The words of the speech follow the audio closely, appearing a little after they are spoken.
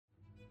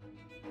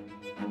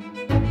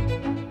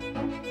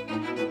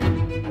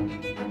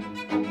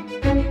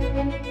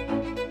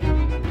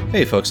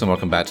Hey folks, and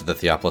welcome back to the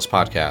Theopolis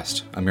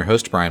Podcast. I'm your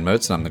host, Brian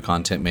Motes, and I'm the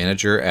content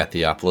manager at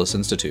Theopolis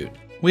Institute.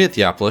 We at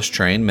Theopolis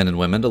train men and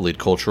women to lead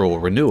cultural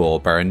renewal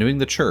by renewing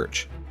the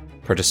church.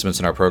 Participants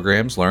in our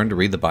programs learn to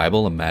read the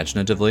Bible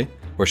imaginatively,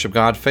 worship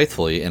God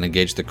faithfully, and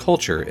engage the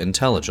culture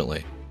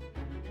intelligently.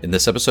 In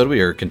this episode,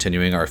 we are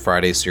continuing our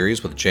Friday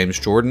series with James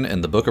Jordan in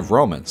the book of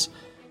Romans,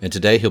 and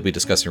today he'll be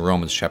discussing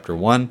Romans chapter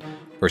 1,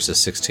 verses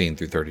 16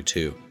 through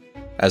 32.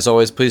 As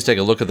always, please take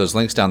a look at those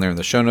links down there in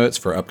the show notes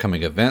for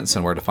upcoming events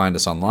and where to find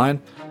us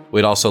online.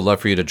 We'd also love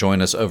for you to join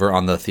us over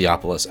on the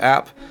Theopolis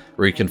app,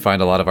 where you can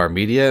find a lot of our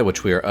media,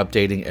 which we are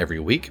updating every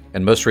week.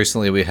 And most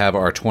recently, we have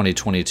our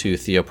 2022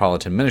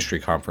 Theopolitan Ministry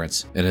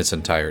Conference in its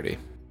entirety.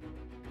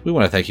 We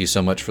want to thank you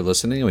so much for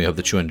listening, and we hope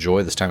that you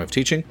enjoy this time of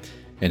teaching.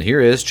 And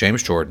here is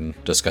James Jordan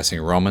discussing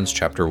Romans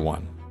chapter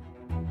 1.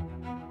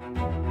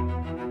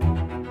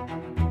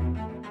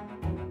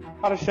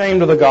 Not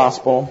ashamed of the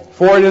gospel,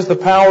 for it is the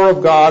power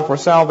of God for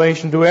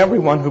salvation to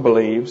everyone who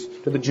believes,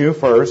 to the Jew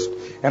first,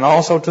 and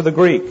also to the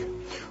Greek.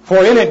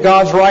 For in it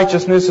God's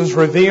righteousness is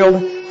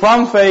revealed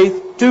from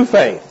faith to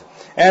faith,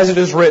 as it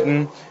is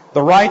written,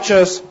 the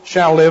righteous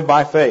shall live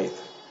by faith.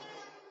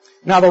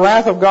 Now the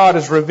wrath of God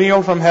is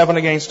revealed from heaven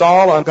against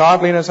all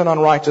ungodliness and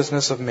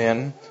unrighteousness of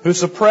men, who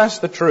suppress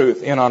the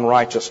truth in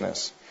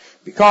unrighteousness,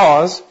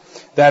 because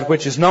that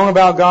which is known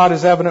about God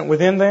is evident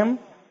within them,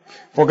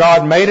 for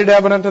God made it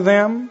evident to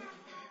them.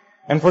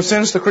 And for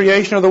since the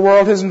creation of the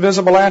world, His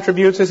invisible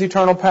attributes, His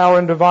eternal power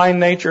and divine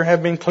nature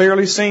have been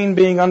clearly seen,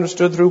 being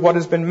understood through what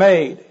has been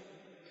made,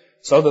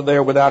 so that they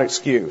are without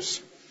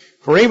excuse.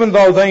 For even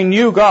though they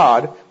knew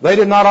God, they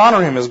did not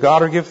honor Him as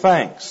God or give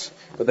thanks,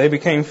 but they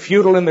became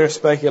futile in their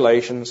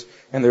speculations,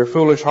 and their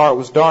foolish heart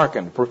was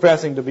darkened.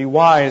 Professing to be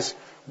wise,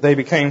 they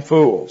became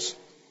fools,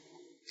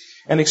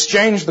 and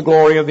exchanged the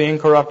glory of the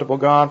incorruptible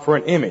God for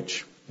an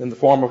image in the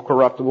form of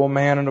corruptible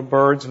man and of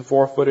birds and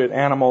four-footed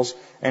animals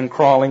and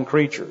crawling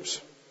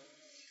creatures.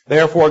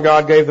 Therefore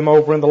God gave them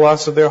over in the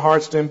lusts of their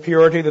hearts to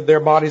impurity, that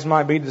their bodies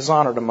might be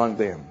dishonored among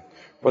them.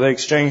 For they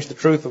exchanged the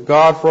truth of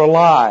God for a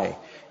lie,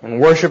 and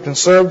worshipped and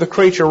served the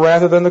creature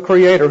rather than the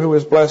Creator, who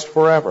is blessed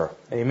forever.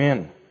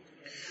 Amen.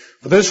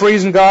 For this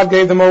reason God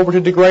gave them over to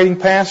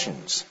degrading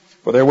passions,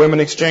 for their women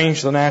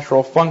exchanged the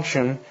natural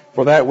function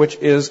for that which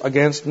is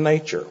against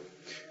nature.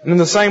 And in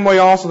the same way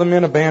also the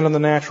men abandoned the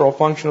natural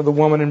function of the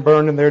woman and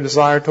burned in their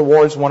desire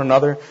towards one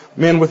another,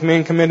 men with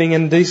men committing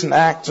indecent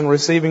acts and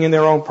receiving in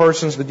their own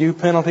persons the due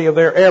penalty of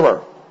their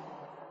error.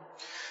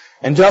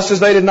 And just as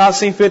they did not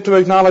see fit to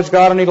acknowledge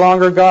God any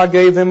longer, God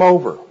gave them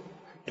over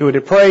to a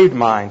depraved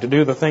mind to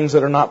do the things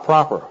that are not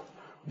proper,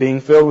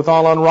 being filled with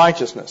all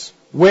unrighteousness,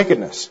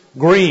 wickedness,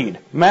 greed,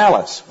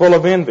 malice, full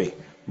of envy,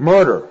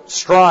 murder,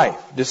 strife,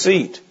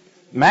 deceit,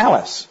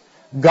 malice,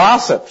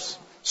 gossips,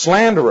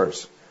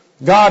 slanderers,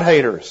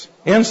 God-haters,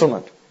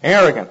 insolent,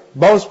 arrogant,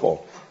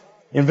 boastful,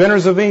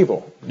 inventors of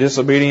evil,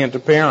 disobedient to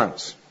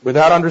parents,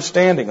 without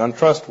understanding,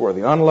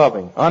 untrustworthy,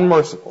 unloving,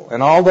 unmerciful.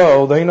 And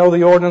although they know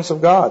the ordinance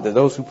of God, that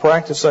those who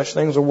practice such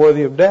things are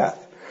worthy of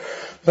death,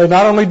 they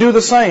not only do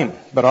the same,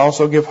 but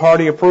also give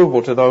hearty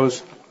approval to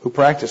those who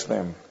practice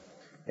them.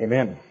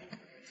 Amen.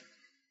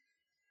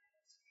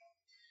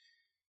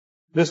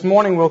 This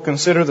morning we'll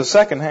consider the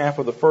second half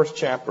of the first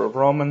chapter of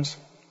Romans,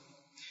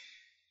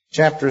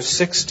 chapters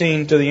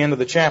 16 to the end of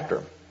the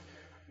chapter,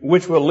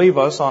 which will leave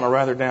us on a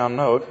rather down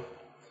note.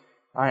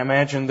 I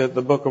imagine that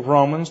the book of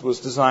Romans was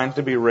designed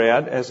to be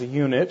read as a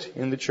unit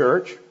in the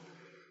church.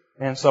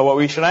 And so what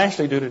we should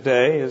actually do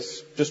today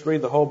is just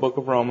read the whole book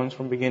of Romans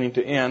from beginning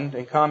to end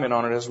and comment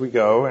on it as we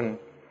go and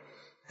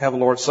have the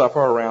Lord's Supper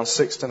around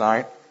 6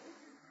 tonight.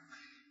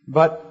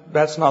 But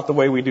that's not the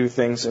way we do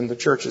things in the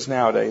churches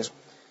nowadays.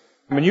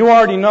 I mean, you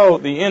already know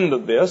the end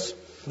of this,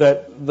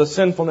 that the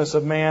sinfulness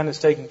of man is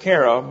taken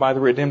care of by the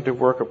redemptive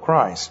work of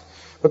Christ.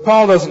 But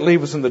Paul doesn't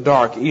leave us in the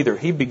dark either.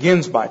 He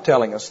begins by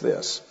telling us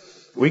this.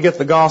 We get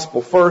the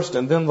gospel first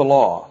and then the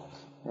law.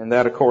 And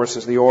that, of course,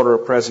 is the order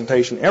of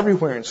presentation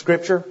everywhere in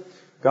Scripture.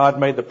 God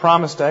made the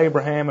promise to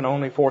Abraham, and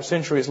only 4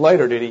 centuries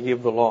later did He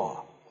give the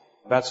law.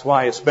 That's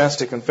why it's best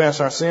to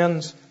confess our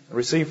sins,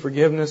 receive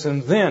forgiveness,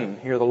 and then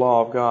hear the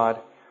law of God.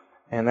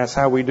 And that's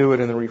how we do it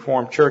in the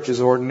Reformed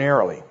churches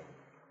ordinarily.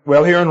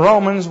 Well, here in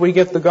Romans, we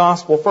get the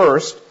gospel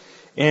first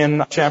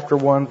in chapter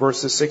 1,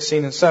 verses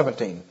 16 and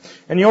 17.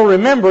 And you'll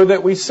remember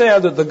that we said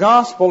that the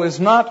gospel is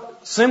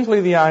not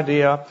simply the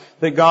idea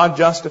that God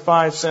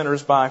justifies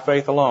sinners by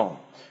faith alone,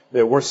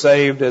 that we're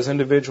saved as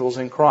individuals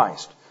in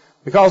Christ,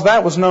 because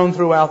that was known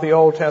throughout the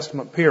Old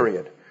Testament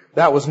period.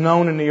 That was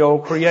known in the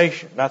old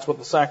creation. That's what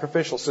the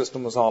sacrificial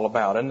system was all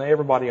about, and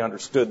everybody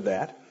understood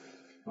that.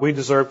 We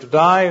deserve to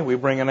die. We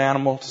bring an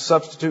animal to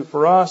substitute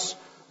for us.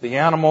 The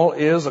animal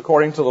is,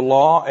 according to the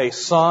law, a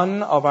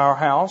son of our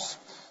house.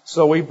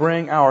 So we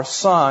bring our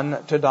son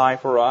to die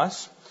for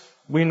us.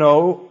 We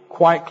know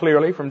quite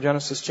clearly from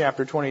Genesis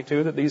chapter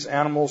 22 that these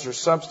animals are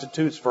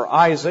substitutes for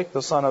Isaac,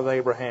 the son of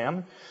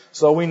Abraham.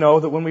 So we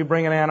know that when we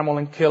bring an animal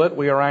and kill it,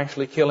 we are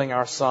actually killing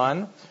our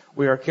son.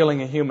 We are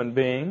killing a human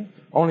being.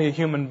 Only a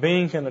human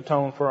being can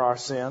atone for our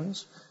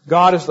sins.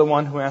 God is the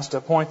one who has to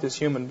appoint this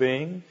human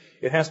being.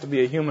 It has to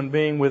be a human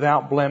being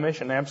without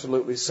blemish and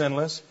absolutely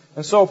sinless,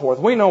 and so forth.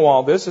 We know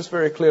all this. It's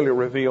very clearly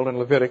revealed in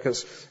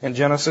Leviticus and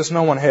Genesis.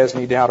 No one has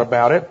any doubt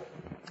about it.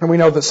 And we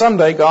know that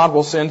someday God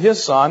will send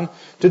His Son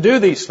to do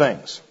these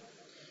things.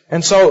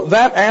 And so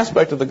that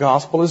aspect of the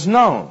gospel is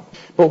known.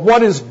 But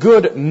what is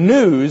good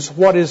news,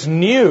 what is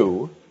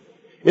new,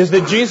 is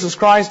that Jesus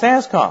Christ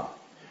has come.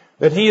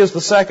 That He is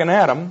the second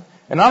Adam.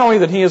 And not only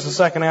that He is the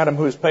second Adam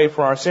who has paid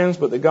for our sins,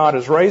 but that God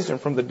has raised Him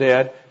from the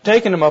dead,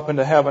 taken Him up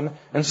into heaven,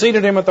 and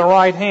seated Him at the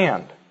right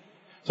hand.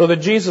 So that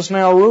Jesus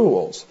now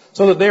rules.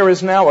 So that there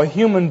is now a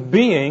human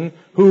being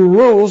who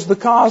rules the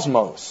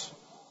cosmos.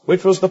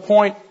 Which was the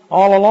point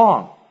all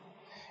along.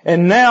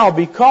 And now,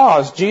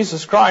 because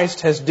Jesus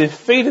Christ has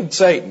defeated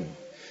Satan,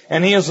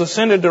 and He has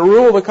ascended to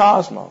rule the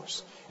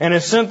cosmos, and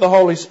has sent the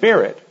Holy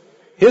Spirit,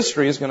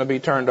 history is going to be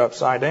turned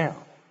upside down.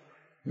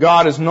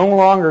 God is no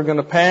longer going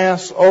to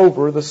pass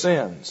over the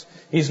sins.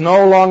 He's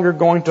no longer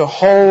going to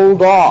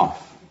hold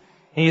off.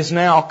 He's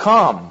now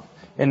come.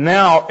 And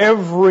now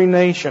every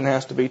nation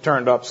has to be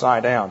turned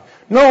upside down.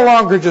 No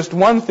longer just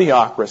one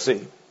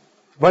theocracy,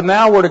 but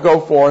now we're to go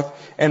forth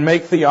and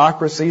make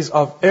theocracies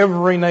of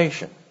every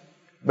nation.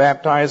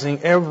 Baptizing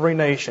every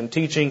nation,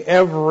 teaching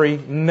every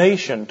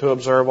nation to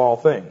observe all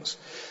things.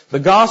 The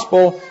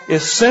gospel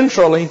is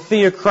centrally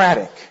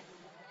theocratic.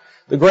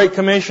 The Great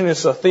Commission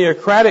is a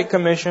theocratic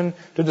commission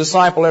to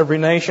disciple every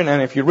nation,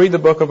 and if you read the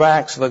book of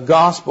Acts, the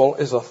gospel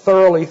is a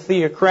thoroughly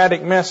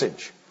theocratic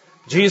message.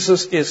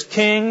 Jesus is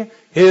king,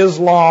 His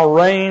law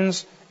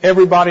reigns,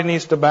 everybody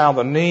needs to bow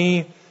the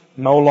knee,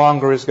 no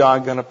longer is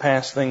God going to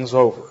pass things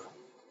over.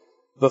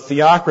 The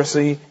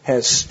theocracy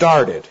has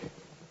started.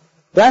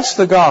 That's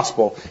the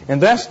gospel, and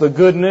that's the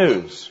good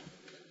news.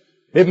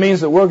 It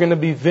means that we're going to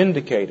be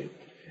vindicated.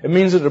 It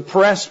means that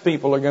oppressed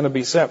people are going to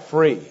be set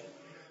free.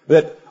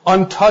 That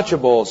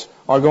untouchables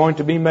are going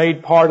to be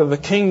made part of the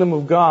kingdom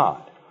of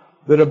God.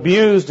 That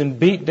abused and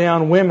beat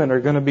down women are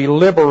going to be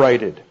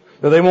liberated.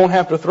 That they won't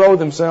have to throw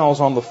themselves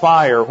on the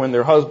fire when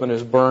their husband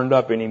is burned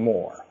up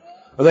anymore.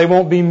 Or they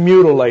won't be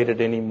mutilated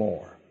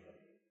anymore.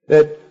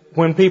 That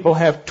when people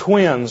have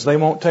twins, they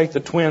won't take the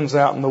twins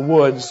out in the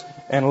woods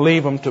and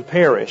leave them to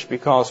perish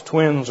because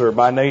twins are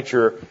by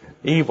nature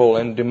evil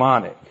and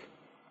demonic.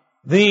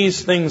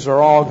 These things are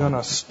all going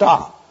to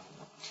stop.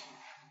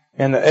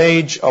 And the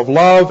age of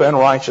love and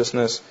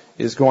righteousness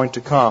is going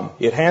to come.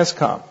 It has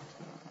come.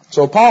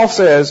 So Paul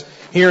says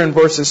here in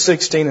verses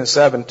 16 and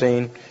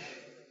 17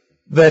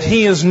 that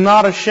he is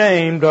not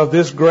ashamed of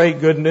this great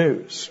good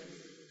news.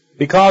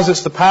 Because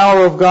it's the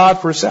power of God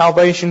for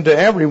salvation to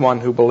everyone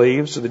who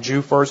believes, to the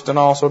Jew first and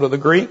also to the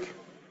Greek.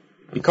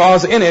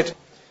 Because in it,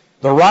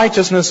 the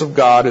righteousness of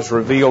God is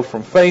revealed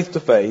from faith to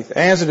faith,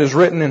 as it is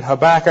written in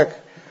Habakkuk,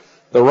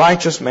 the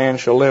righteous man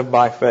shall live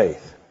by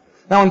faith.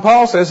 Now when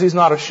Paul says he's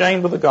not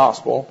ashamed of the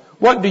gospel,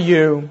 what do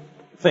you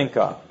think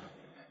of?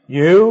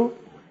 You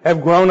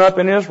have grown up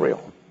in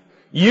Israel.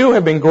 You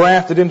have been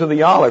grafted into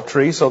the olive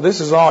tree, so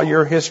this is all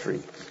your history.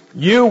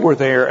 You were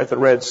there at the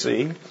Red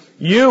Sea.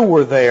 You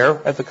were there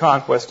at the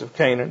conquest of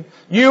Canaan.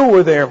 You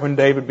were there when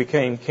David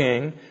became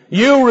king.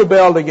 You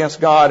rebelled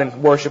against God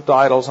and worshipped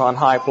idols on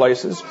high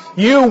places.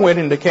 You went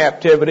into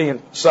captivity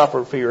and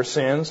suffered for your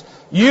sins.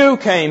 You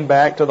came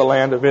back to the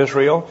land of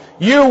Israel.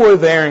 You were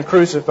there and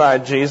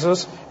crucified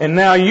Jesus. And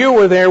now you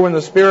were there when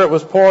the Spirit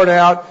was poured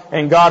out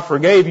and God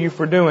forgave you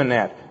for doing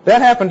that.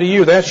 That happened to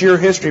you. That's your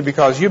history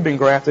because you've been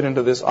grafted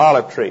into this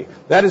olive tree.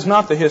 That is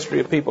not the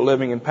history of people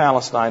living in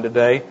Palestine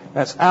today.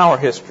 That's our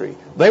history.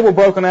 They were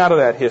broken out of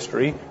that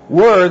history.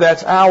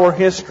 That's our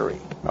history.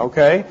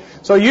 Okay?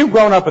 So you've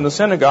grown up in the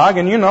synagogue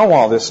and you know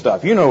all this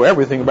stuff. You know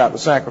everything about the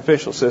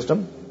sacrificial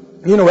system.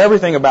 You know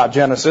everything about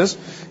Genesis.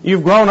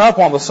 You've grown up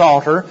on the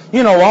Psalter.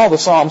 You know all the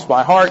Psalms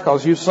by heart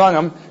because you've sung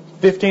them,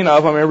 15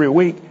 of them every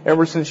week,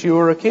 ever since you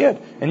were a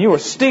kid. And you were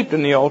steeped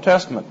in the Old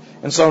Testament.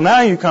 And so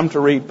now you come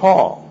to read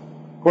Paul.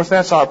 Of course,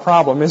 that's our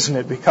problem, isn't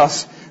it?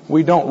 Because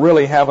we don't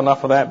really have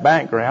enough of that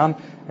background.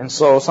 And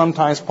so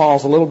sometimes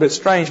Paul's a little bit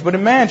strange. But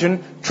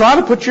imagine, try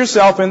to put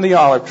yourself in the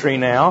olive tree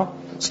now.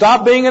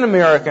 Stop being an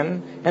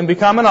American and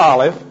become an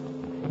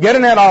olive. Get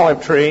in that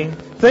olive tree.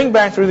 Think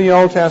back through the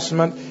Old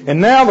Testament.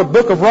 And now the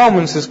book of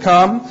Romans has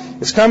come.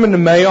 It's come in the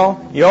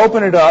mail. You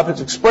open it up.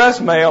 It's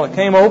express mail. It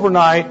came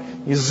overnight.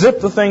 You zip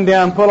the thing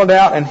down, pull it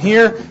out. And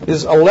here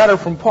is a letter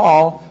from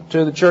Paul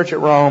to the church at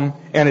Rome.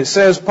 And it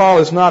says Paul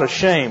is not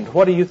ashamed.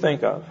 What do you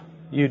think of,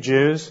 you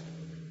Jews?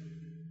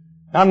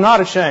 I'm not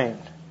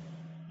ashamed.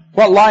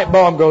 What light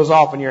bulb goes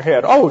off in your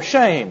head? Oh,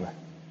 shame.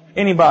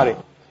 Anybody?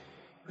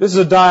 This is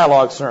a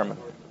dialogue sermon.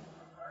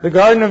 The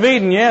Garden of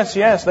Eden,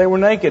 yes, they were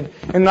naked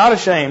and not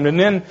ashamed. And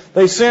then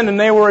they sinned and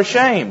they were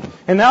ashamed.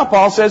 And now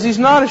Paul says he's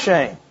not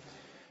ashamed.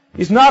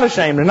 He's not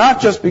ashamed. And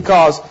not just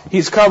because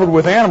he's covered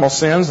with animal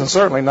sins, and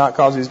certainly not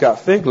because he's got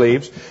fig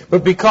leaves,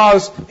 but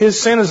because his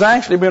sin has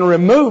actually been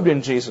removed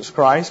in Jesus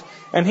Christ,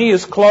 and he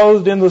is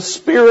clothed in the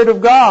Spirit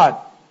of God.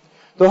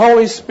 The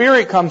Holy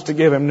Spirit comes to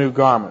give him new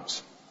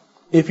garments.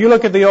 If you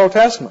look at the Old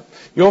Testament,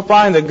 you'll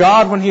find that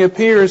God, when He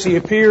appears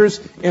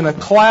in a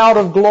cloud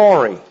of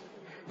glory.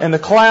 And the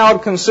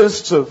cloud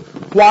consists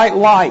of white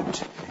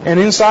light. And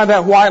inside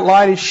that white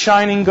light is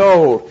shining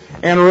gold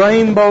and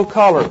rainbow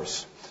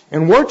colors.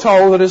 And we're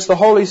told that it's the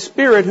Holy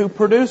Spirit who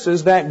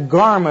produces that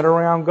garment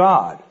around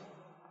God.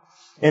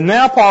 And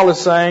now Paul is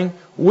saying,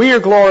 we are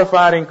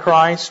glorified in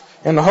Christ,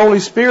 and the Holy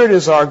Spirit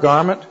is our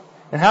garment.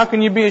 And how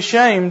can you be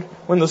ashamed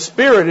when the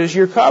Spirit is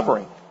your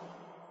covering?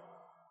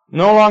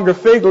 No longer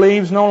fig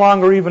leaves, no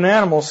longer even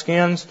animal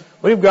skins.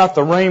 We've got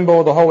the rainbow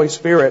of the Holy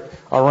Spirit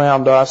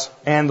around us,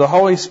 and the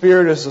Holy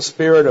Spirit is the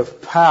Spirit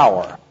of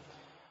power.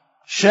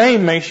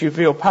 Shame makes you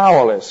feel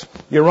powerless.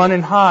 You run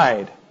and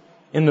hide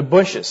in the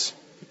bushes.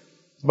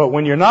 But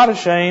when you're not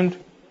ashamed, you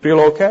feel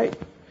okay.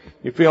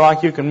 You feel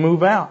like you can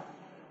move out.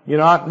 You're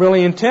not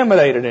really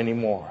intimidated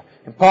anymore.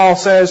 And Paul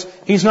says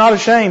he's not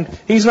ashamed.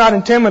 He's not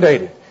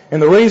intimidated.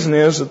 And the reason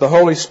is that the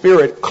Holy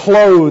Spirit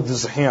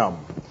clothes him.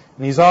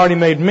 And he's already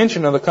made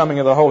mention of the coming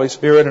of the Holy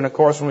Spirit. And of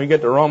course, when we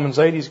get to Romans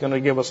 8, he's going to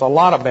give us a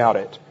lot about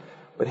it.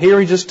 But here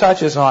he just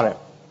touches on it.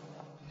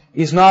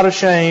 He's not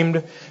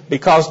ashamed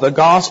because the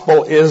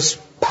gospel is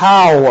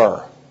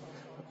power.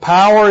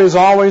 Power is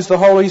always the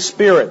Holy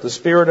Spirit, the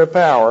Spirit of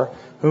power,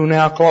 who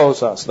now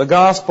clothes us. The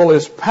gospel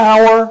is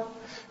power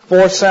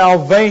for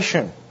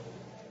salvation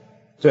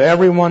to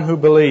everyone who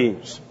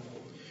believes.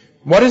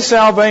 What is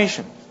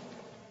salvation?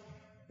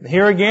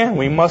 Here again,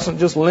 we mustn't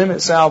just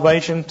limit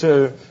salvation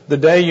to the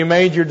day you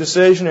made your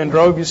decision and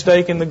drove your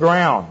stake in the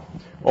ground,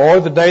 or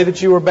the day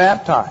that you were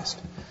baptized.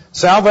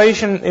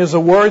 Salvation is a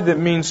word that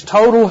means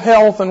total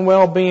health and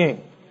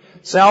well-being.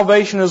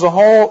 Salvation is a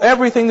whole,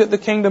 everything that the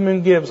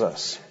kingdom gives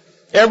us.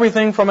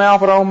 Everything from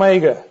Alpha to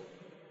Omega.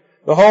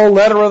 The whole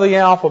letter of the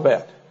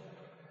alphabet.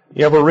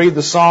 You ever read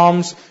the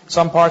Psalms?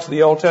 Some parts of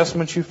the Old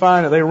Testament you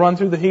find that they run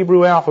through the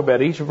Hebrew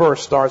alphabet. Each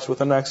verse starts with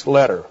the next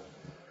letter.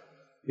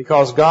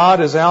 Because God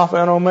is Alpha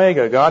and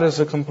Omega. God is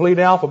a complete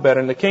alphabet,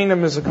 and the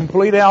kingdom is a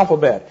complete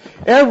alphabet.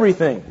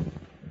 Everything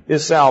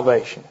is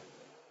salvation.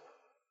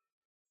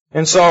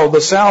 And so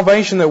the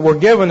salvation that we're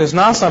given is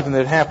not something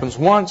that happens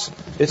once.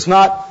 It's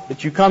not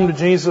that you come to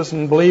Jesus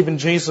and believe in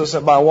Jesus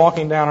by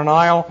walking down an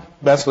aisle.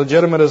 That's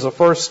legitimate as a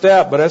first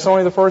step, but that's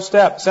only the first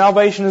step.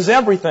 Salvation is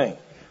everything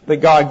that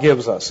God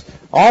gives us.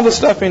 All the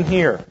stuff in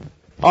here.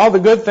 All the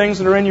good things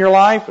that are in your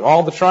life.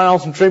 All the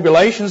trials and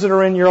tribulations that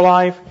are in your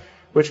life,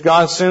 which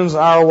God sends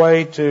our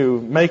way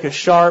to make us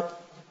sharp,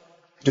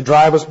 to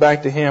drive us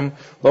back to Him.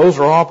 Those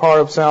are all part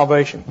of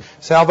salvation.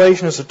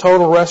 Salvation is a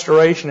total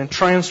restoration and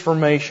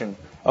transformation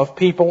of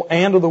people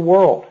and of the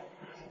world.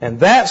 And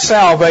that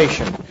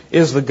salvation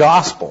is the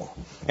gospel.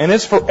 And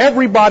it's for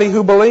everybody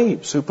who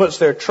believes, who puts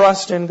their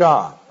trust in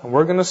God. And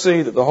we're going to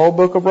see that the whole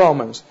book of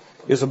Romans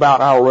is about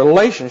our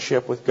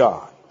relationship with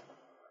God.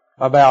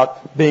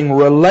 About being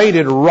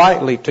related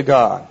rightly to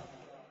God.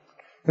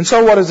 And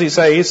so what does he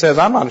say? He says,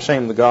 I'm not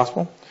ashamed of the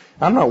gospel.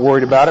 I'm not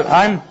worried about it.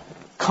 I'm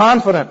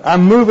confident.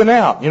 I'm moving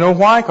out. You know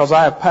why? Because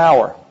I have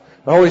power.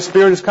 The Holy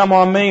Spirit has come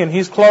on me and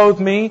He's clothed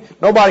me.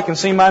 Nobody can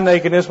see my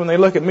nakedness. When they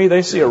look at me,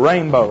 they see a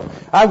rainbow.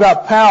 I've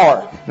got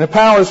power. And the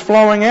power is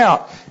flowing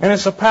out. And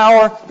it's a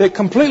power that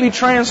completely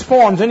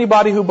transforms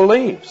anybody who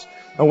believes.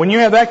 And when you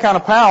have that kind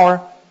of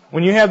power,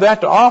 when you have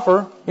that to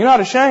offer, you're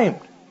not ashamed.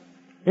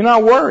 You're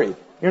not worried.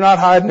 You're not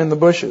hiding in the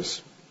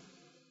bushes.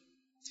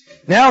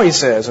 Now he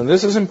says, and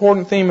this is an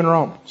important theme in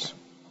Romans,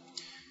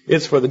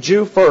 it's for the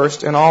Jew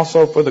first and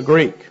also for the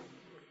Greek.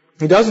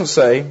 He doesn't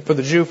say for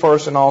the Jew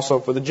first and also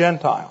for the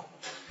Gentile.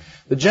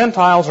 The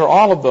Gentiles are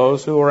all of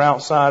those who are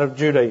outside of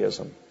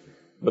Judaism.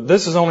 But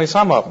this is only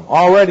some of them.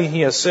 Already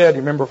he has said,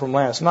 remember from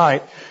last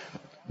night,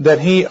 that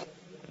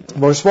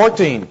verse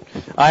 14,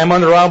 I am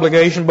under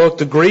obligation both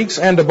to Greeks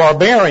and to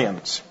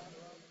barbarians.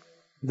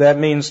 That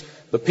means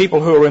the people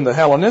who are in the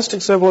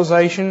Hellenistic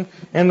civilization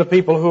and the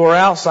people who are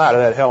outside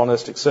of that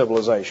Hellenistic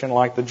civilization,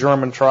 like the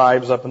German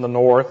tribes up in the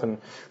north and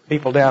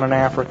people down in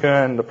Africa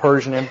and the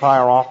Persian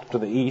Empire off to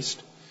the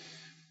east.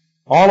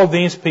 All of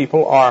these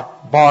people are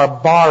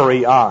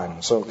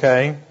barbarians,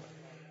 okay?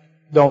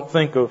 Don't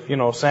think of,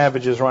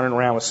 savages running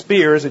around with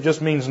spears. It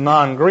just means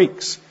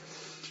non-Greeks.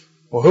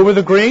 Well, who were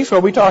the Greeks?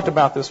 Well, we talked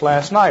about this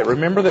last night.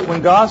 Remember that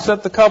when God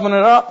set the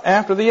covenant up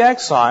after the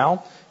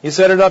exile, He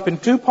set it up in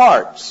two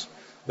parts.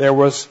 There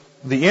was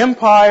the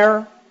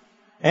empire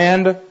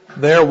and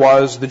there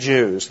was the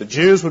Jews. The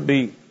Jews would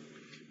be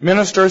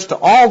ministers to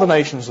all the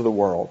nations of the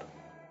world.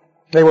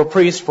 They were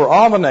priests for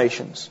all the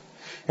nations.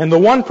 And the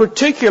one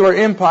particular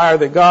empire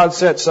that God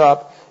sets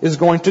up is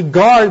going to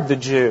guard the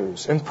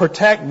Jews and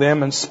protect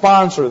them and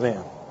sponsor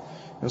them.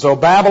 And so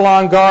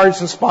Babylon guards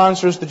and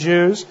sponsors the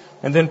Jews,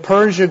 and then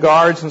Persia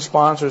guards and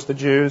sponsors the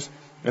Jews,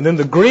 and then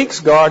the Greeks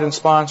guard and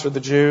sponsor the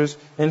Jews,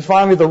 and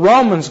finally the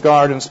Romans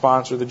guard and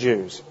sponsor the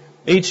Jews.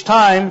 Each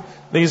time,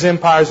 these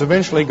empires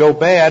eventually go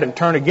bad and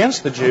turn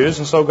against the Jews,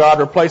 and so God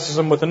replaces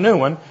them with a new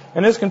one,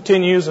 and this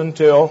continues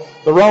until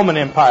the Roman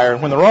Empire.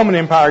 And when the Roman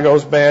Empire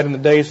goes bad in the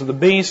days of the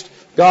beast,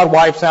 God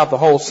wipes out the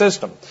whole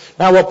system.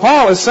 Now what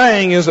Paul is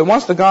saying is that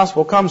once the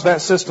gospel comes,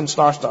 that system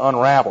starts to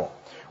unravel.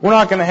 We're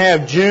not going to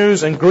have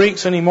Jews and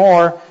Greeks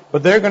anymore,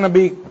 but they're going to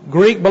be,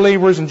 Greek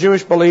believers and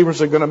Jewish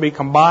believers are going to be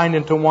combined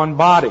into one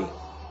body.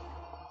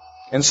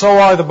 And so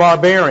are the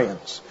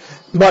barbarians.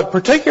 But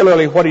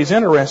particularly what he's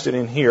interested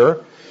in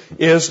here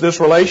is this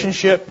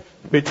relationship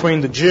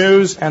between the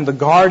Jews and the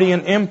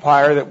guardian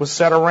empire that was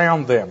set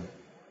around them.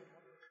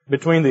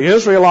 Between the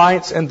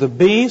Israelites and the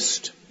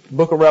beast, the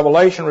book of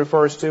Revelation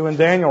refers to and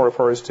Daniel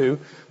refers to,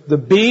 the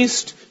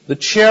beast, the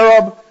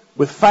cherub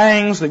with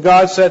fangs that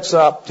God sets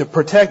up to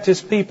protect His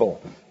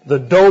people, the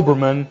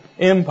Doberman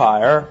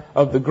Empire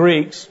of the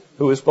Greeks,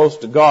 who is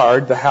supposed to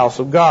guard the house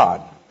of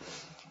God.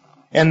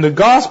 And the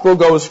gospel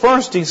goes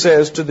first, he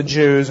says, to the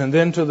Jews and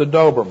then to the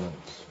Dobermans,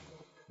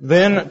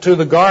 then to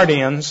the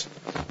guardians,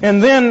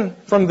 and then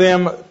from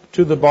them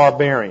to the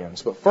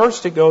barbarians. But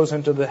first it goes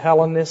into the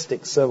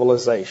Hellenistic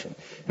civilization.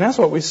 And that's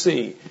what we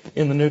see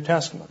in the New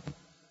Testament.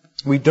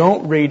 We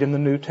don't read in the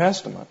New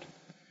Testament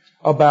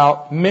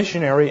about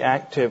missionary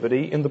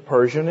activity in the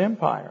Persian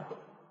Empire.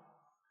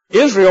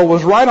 Israel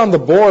was right on the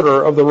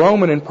border of the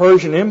Roman and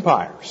Persian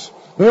empires.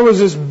 There was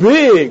this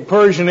big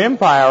Persian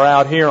Empire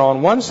out here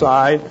on one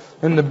side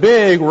and the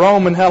big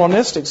Roman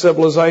Hellenistic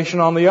civilization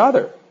on the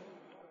other.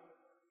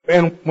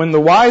 And when the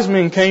wise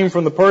men came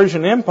from the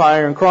Persian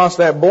Empire and crossed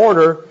that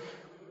border,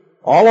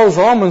 all those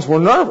Romans were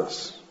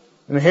nervous.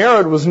 And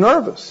Herod was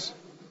nervous.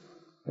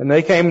 And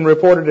they came and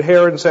reported to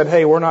Herod and said,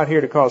 hey, we're not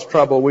here to cause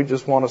trouble. We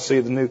just want to see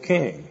the new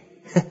king,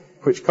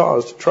 which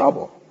caused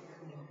trouble.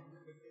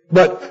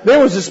 But there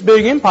was this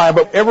big empire.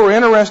 But ever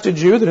interested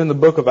you that in the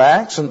book of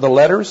Acts and the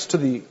letters to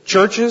the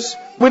churches,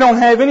 we don't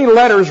have any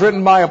letters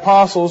written by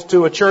apostles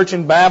to a church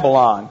in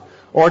Babylon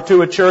or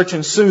to a church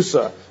in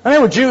Susa. And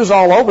there were Jews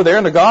all over there,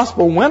 and the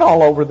gospel went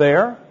all over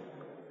there.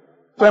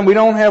 And we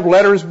don't have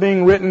letters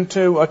being written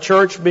to a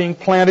church being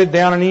planted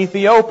down in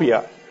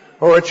Ethiopia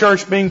or a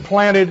church being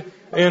planted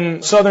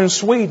in southern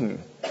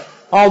Sweden.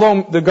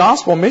 Although the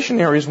gospel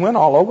missionaries went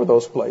all over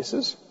those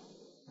places,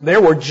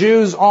 there were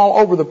Jews all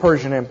over the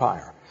Persian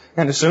Empire.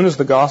 And as soon as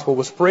the gospel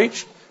was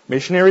preached,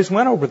 missionaries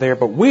went over there.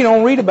 But we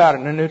don't read about it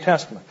in the New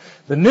Testament.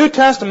 The New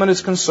Testament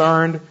is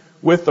concerned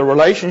with the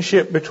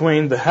relationship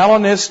between the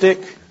Hellenistic,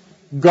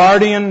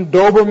 guardian,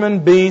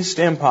 Doberman beast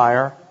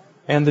empire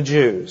and the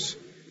Jews.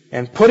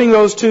 And putting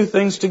those two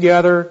things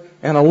together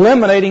and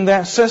eliminating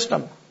that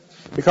system.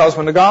 Because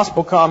when the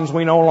gospel comes,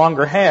 we no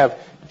longer have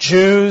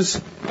Jews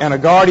and a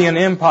guardian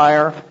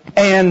empire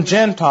and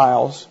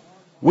Gentiles.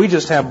 We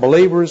just have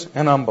believers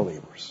and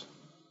unbelievers.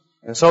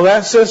 And so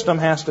that system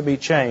has to be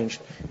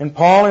changed. And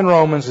Paul in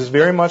Romans is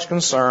very much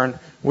concerned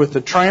with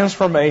the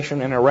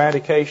transformation and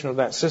eradication of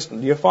that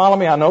system. Do you follow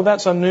me? I know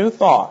that's a new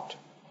thought.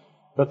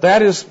 But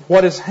that is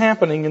what is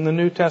happening in the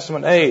New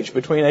Testament age.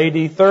 Between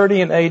AD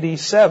 30 and AD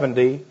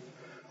 70,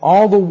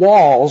 all the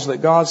walls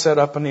that God set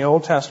up in the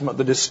Old Testament,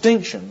 the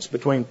distinctions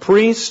between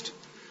priest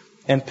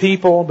and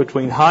people,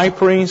 between high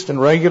priest and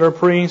regular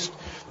priest,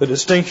 the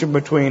distinction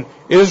between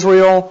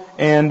Israel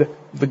and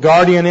the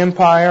guardian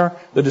empire,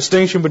 the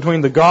distinction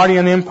between the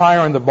guardian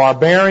empire and the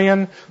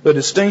barbarian, the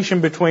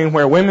distinction between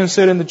where women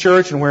sit in the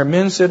church and where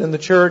men sit in the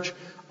church,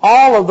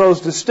 all of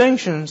those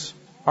distinctions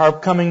are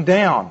coming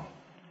down.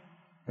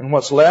 And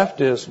what's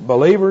left is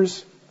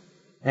believers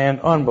and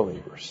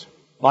unbelievers,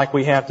 like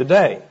we have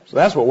today. So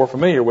that's what we're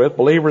familiar with,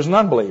 believers and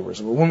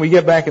unbelievers. But when we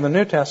get back in the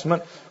New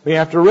Testament, we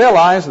have to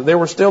realize that there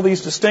were still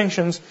these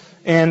distinctions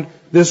and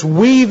this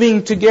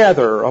weaving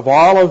together of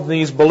all of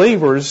these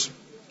believers,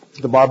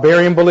 the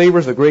barbarian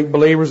believers, the Greek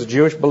believers, the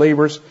Jewish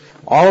believers,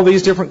 all of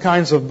these different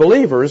kinds of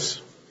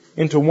believers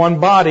into one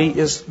body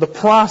is the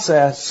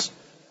process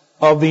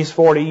of these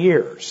 40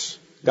 years.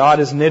 God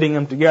is knitting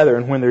them together,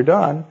 and when they're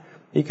done,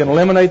 He can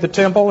eliminate the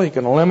temple, He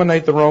can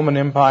eliminate the Roman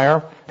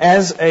Empire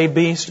as a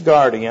beast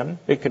guardian.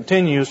 It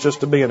continues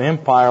just to be an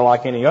empire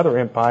like any other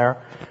empire,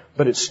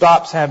 but it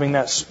stops having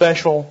that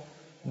special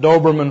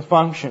Doberman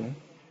function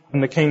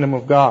in the kingdom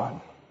of God.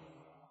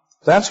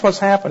 That's what's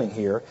happening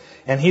here.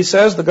 And he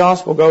says the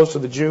gospel goes to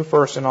the Jew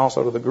first and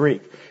also to the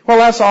Greek. Well,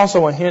 that's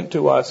also a hint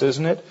to us,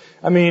 isn't it?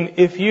 I mean,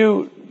 if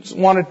you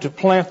wanted to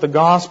plant the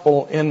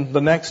gospel in the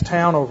next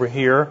town over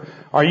here,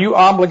 are you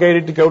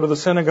obligated to go to the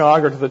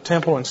synagogue or to the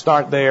temple and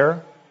start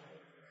there?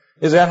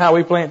 Is that how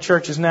we plant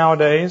churches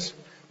nowadays?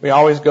 We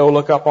always go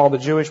look up all the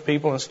Jewish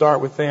people and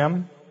start with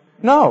them?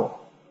 No.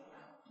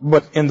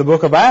 But in the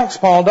book of Acts,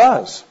 Paul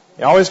does.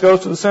 He always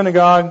goes to the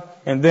synagogue,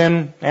 and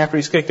then after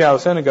he's kicked out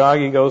of the synagogue,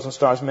 he goes and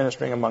starts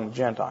ministering among the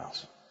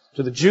Gentiles.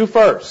 To the Jew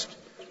first.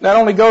 That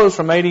only goes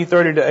from AD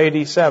 30 to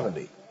AD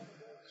 70.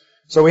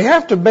 So we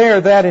have to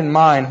bear that in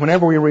mind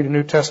whenever we read a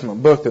New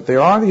Testament book, that there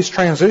are these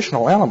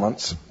transitional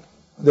elements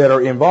that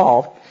are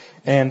involved,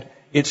 and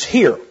it's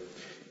here.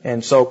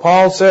 And so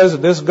Paul says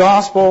that this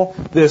gospel,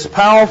 this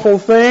powerful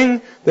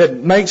thing that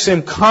makes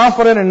him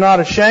confident and not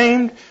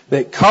ashamed,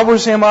 that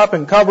covers him up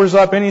and covers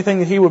up anything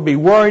that he would be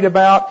worried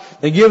about,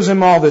 that gives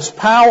him all this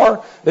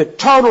power, that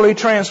totally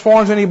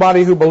transforms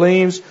anybody who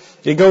believes.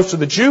 It goes to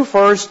the Jew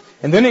first,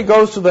 and then it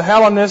goes to the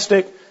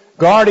Hellenistic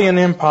guardian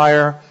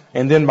empire,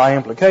 and then by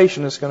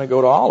implication it's going to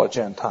go to all the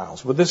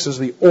Gentiles. But this is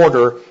the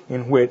order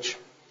in which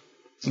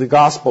The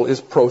gospel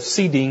is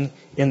proceeding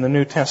in the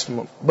New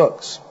Testament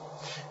books.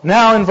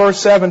 Now in verse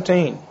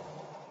 17,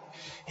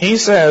 he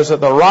says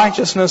that the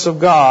righteousness of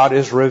God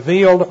is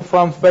revealed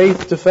from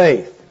faith to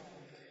faith.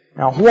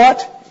 Now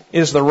what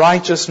is the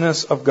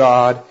righteousness of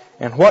God,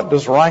 and what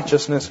does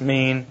righteousness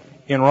mean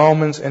in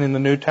Romans and in the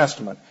New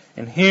Testament?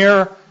 And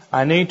here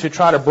I need to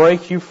try to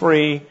break you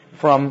free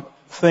from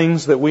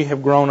things that we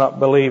have grown up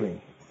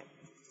believing.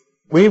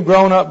 We've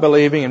grown up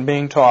believing and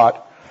being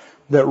taught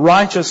that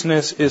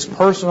righteousness is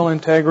personal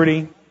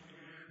integrity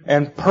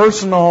and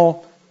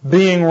personal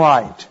being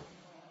right.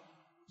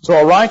 So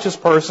a righteous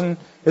person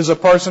is a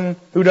person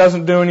who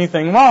doesn't do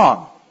anything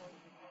wrong.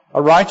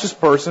 A righteous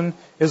person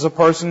is a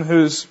person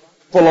who's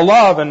full of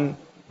love and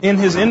in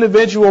his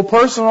individual,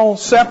 personal,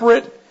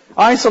 separate,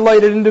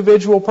 isolated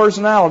individual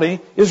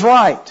personality is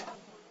right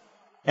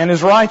and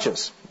is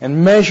righteous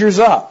and measures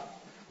up.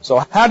 So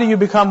how do you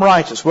become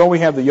righteous? Well, we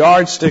have the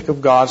yardstick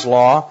of God's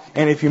law,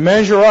 and if you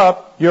measure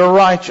up, you're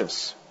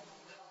righteous.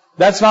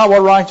 That's not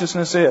what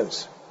righteousness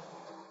is.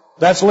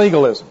 That's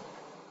legalism.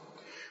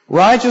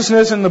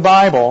 Righteousness in the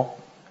Bible,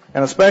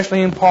 and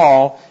especially in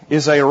Paul,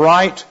 is a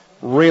right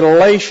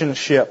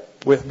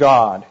relationship with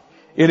God.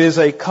 It is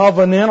a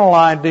covenantal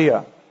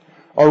idea.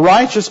 A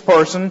righteous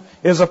person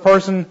is a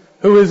person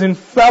who is in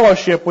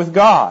fellowship with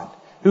God,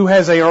 who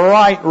has a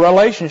right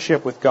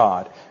relationship with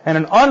God. And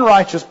an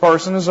unrighteous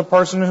person is a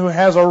person who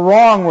has a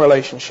wrong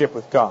relationship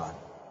with God.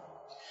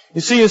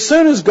 You see, as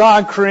soon as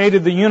God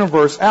created the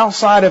universe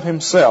outside of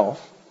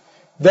Himself,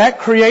 that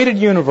created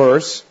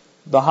universe,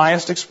 the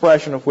highest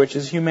expression of which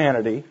is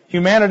humanity.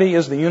 Humanity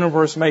is the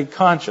universe made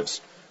conscious.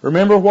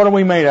 Remember, what are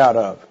we made out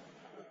of?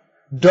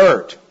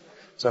 Dirt.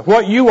 So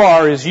what you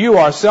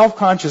are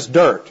self-conscious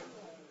dirt.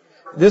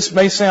 This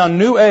may sound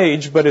New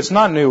Age, but it's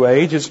not New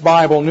Age. It's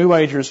Bible. New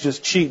Agers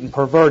just cheat and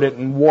pervert it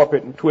and warp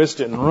it and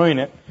twist it and ruin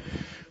it.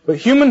 But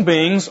human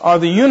beings are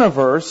the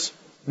universe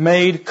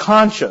made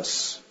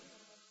conscious.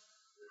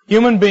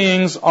 Human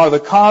beings are the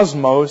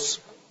cosmos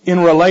in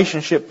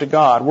relationship to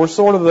God. We're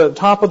sort of the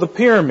top of the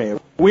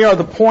pyramid. We are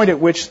the point at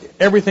which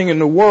everything in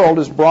the world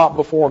is brought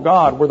before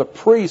God. We're the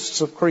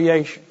priests of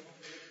creation.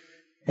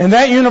 And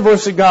that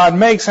universe that God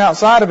makes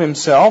outside of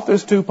Himself,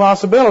 there's two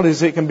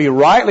possibilities. It can be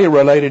rightly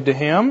related to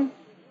Him,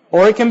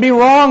 or it can be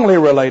wrongly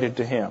related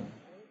to Him.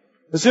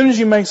 As soon as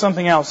you make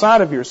something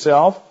outside of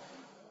yourself,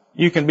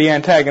 you can be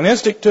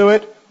antagonistic to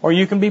it, or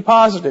you can be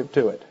positive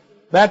to it.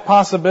 That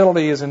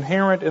possibility is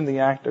inherent in the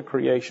act of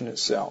creation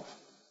itself.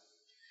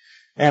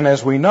 And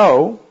as we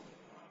know,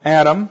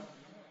 Adam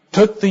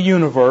took the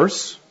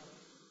universe.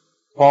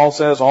 Paul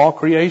says all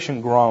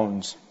creation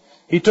groans.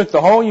 He took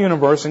the whole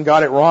universe and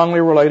got it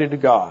wrongly related to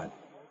God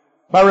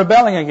by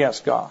rebelling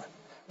against God.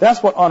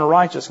 That's what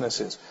unrighteousness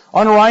is.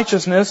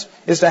 Unrighteousness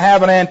is to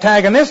have an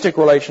antagonistic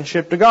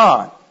relationship to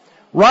God.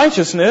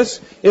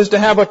 Righteousness is to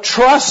have a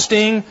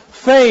trusting,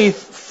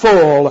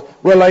 faithful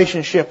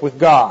relationship with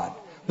God.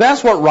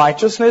 That's what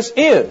righteousness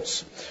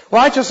is.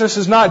 Righteousness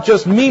is not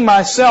just me,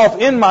 myself,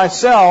 in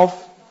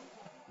myself,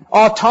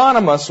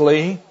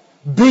 autonomously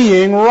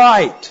being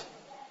right.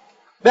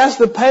 That's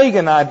the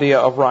pagan idea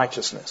of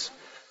righteousness.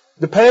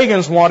 The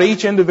pagans want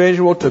each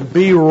individual to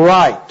be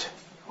right.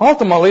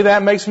 Ultimately,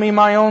 that makes me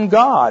my own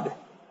God.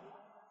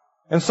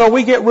 And so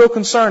we get real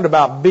concerned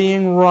about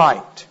being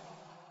right,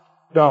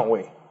 don't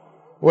we?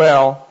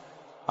 Well,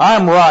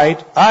 I'm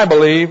right, I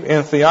believe,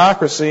 in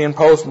theocracy and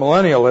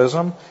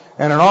postmillennialism,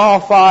 and in all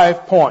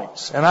 5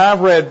 points. And I've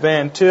read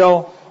Van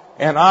Til,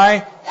 and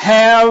I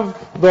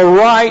have the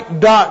right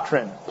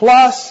doctrine.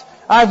 Plus,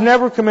 I've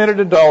never committed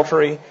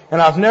adultery,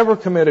 and I've never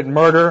committed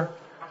murder.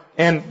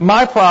 And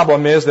my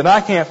problem is that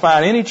I can't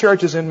find any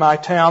churches in my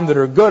town that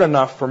are good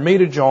enough for me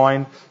to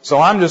join, so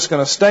I'm just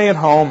going to stay at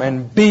home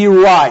and be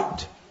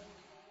right.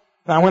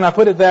 Now, when I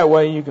put it that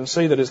way, you can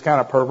see that it's kind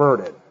of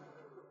perverted.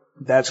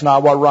 That's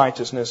not what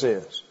righteousness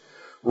is.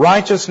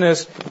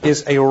 Righteousness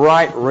is a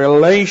right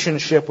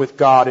relationship with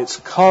God. It's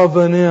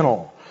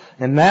covenantal.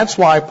 And that's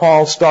why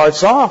Paul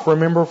starts off,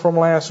 remember from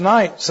last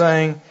night,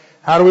 saying,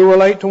 how do we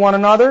relate to one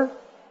another?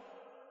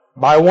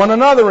 By one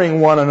anothering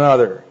one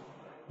another.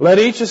 Let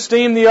each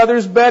esteem the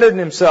others better than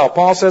himself.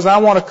 Paul says, I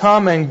want to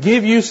come and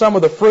give you some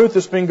of the fruit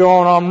that's been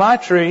growing on my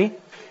tree,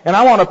 and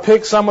I want to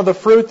pick some of the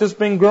fruit that's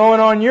been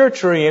growing on your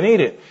tree and eat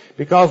it.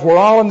 Because we're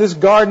all in this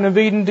Garden of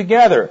Eden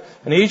together,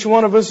 and each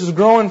one of us is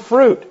growing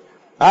fruit.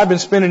 I've been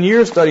spending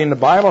years studying the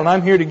Bible, and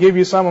I'm here to give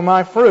you some of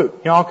my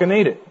fruit. Y'all can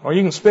eat it. Or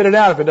you can spit it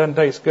out if it doesn't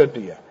taste good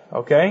to you.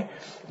 Okay?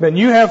 Then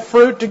you have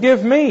fruit to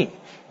give me.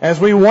 As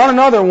we one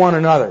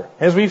another,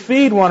 as we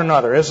feed one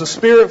another, as the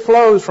Spirit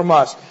flows from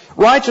us.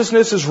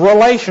 Righteousness is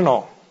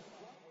relational.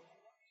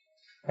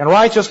 And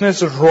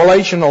righteousness is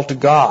relational to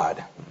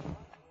God.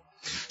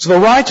 So the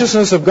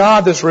righteousness of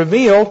God that's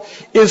revealed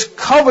is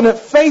covenant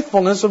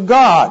faithfulness of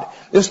God.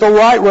 It's the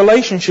right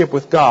relationship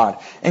with God.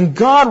 And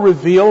God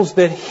reveals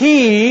that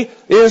He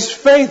is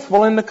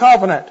faithful in the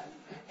covenant.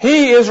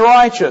 He is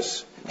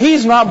righteous.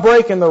 He's not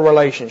breaking the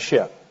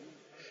relationship.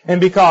 And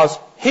because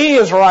He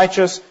is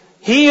righteous,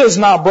 He is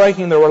not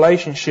breaking the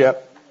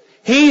relationship.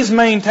 He's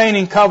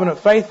maintaining covenant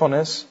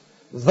faithfulness.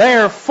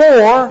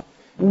 Therefore,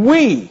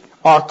 we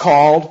are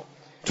called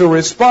to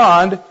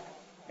respond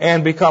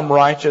and become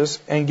righteous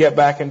and get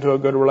back into a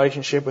good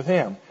relationship with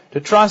Him. To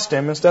trust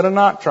Him instead of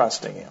not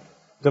trusting Him.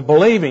 To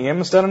believing Him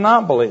instead of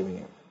not believing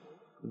Him.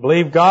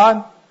 Believe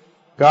God?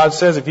 God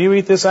says if you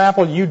eat this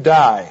apple, you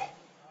die.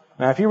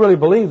 Now if you really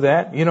believe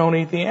that, you don't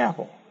eat the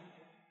apple.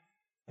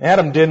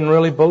 Adam didn't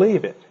really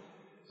believe it.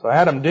 So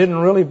Adam didn't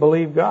really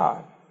believe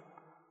God.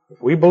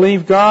 If we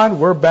believe God,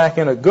 we're back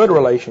in a good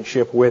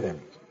relationship with Him.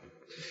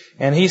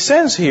 And he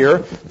says here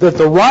that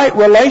the right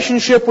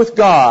relationship with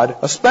God,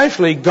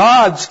 especially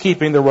God's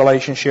keeping the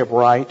relationship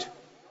right,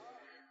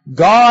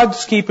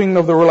 God's keeping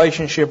of the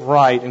relationship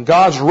right, and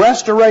God's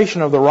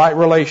restoration of the right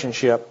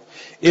relationship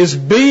is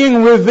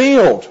being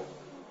revealed.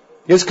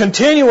 Is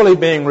continually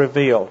being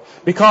revealed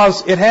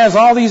because it has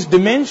all these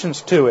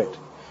dimensions to it.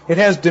 It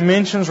has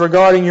dimensions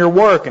regarding your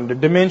work and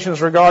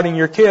dimensions regarding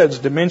your kids,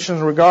 dimensions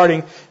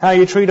regarding how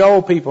you treat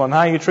old people and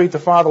how you treat the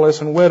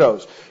fatherless and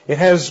widows. It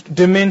has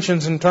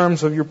dimensions in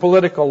terms of your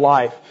political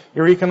life,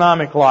 your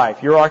economic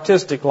life, your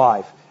artistic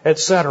life,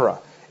 etc.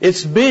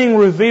 It's being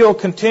revealed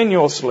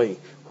continuously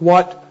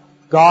what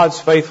God's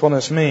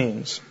faithfulness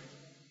means.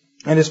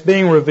 And it's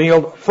being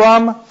revealed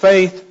from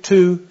faith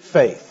to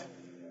faith.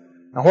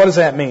 Now what does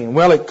that mean?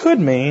 Well, it could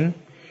mean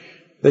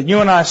that you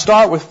and I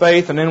start with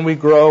faith and then we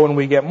grow and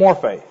we get more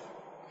faith.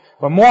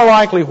 But more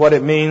likely what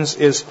it means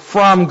is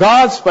from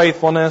God's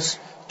faithfulness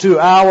to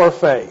our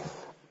faith.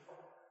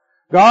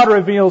 God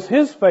reveals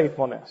His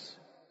faithfulness.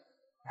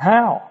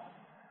 How?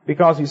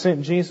 Because He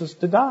sent Jesus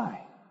to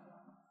die.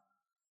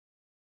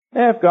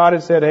 If God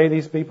had said, hey,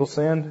 these people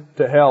sinned,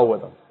 to hell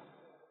with them.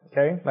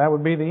 Okay, that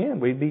would be the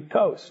end. We'd be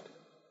toast.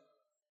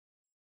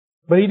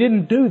 But He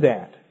didn't do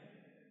that.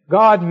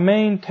 God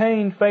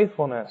maintained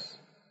faithfulness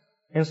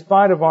in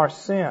spite of our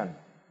sin.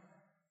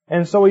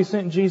 And so He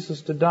sent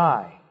Jesus to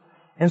die.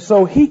 And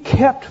so He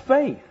kept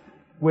faith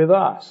with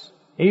us,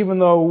 even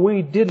though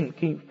we didn't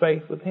keep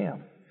faith with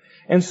Him.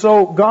 And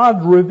so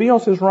God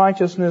reveals His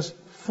righteousness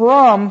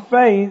from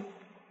faith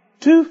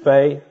to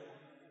faith.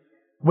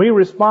 We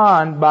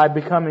respond by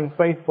becoming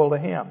faithful to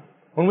Him.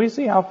 When we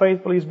see how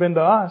faithful He's been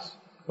to us,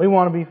 we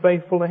want to be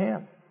faithful to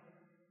Him.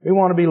 We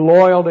want to be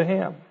loyal to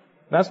Him.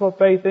 That's what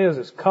faith is.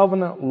 It's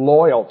covenant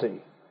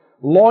loyalty.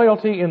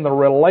 Loyalty in the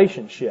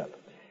relationship.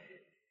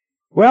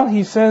 Well,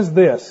 he says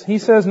this. He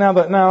says,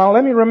 now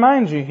let me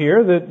remind you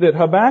here that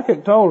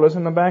Habakkuk told us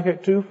in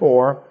Habakkuk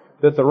 2:4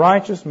 that the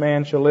righteous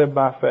man shall live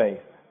by faith.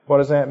 What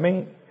does that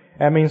mean?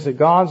 That means that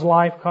God's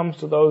life comes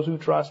to those who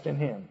trust in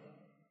Him.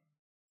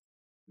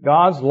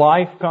 God's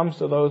life comes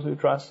to those who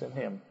trust in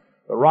Him.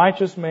 The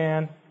righteous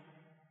man,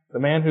 the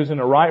man who's in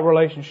a right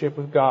relationship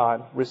with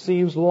God,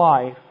 receives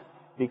life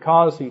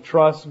because he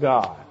trusts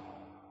God.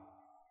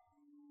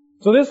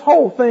 So this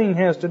whole thing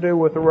has to do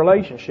with the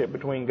relationship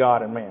between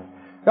God and man.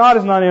 God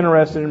is not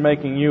interested in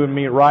making you and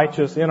me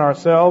righteous in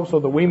ourselves so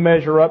that we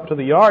measure up to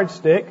the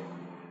yardstick.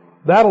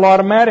 That'll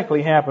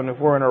automatically happen if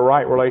we're in a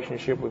right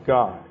relationship with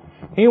God.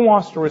 He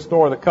wants to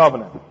restore the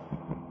covenant.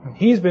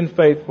 He's been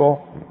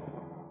faithful,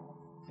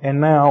 and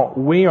now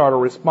we are to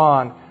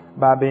respond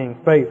by being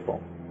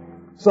faithful.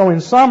 So in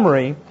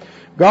summary,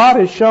 God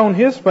has shown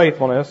His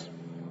faithfulness,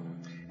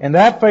 and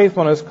that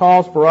faithfulness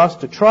calls for us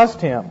to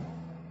trust Him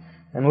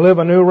and live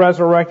a new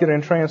resurrected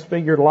and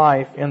transfigured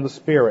life in the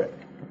Spirit.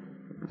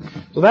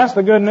 So that's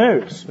the good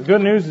news. The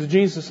good news is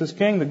Jesus is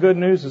King. The good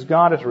news is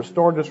God has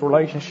restored this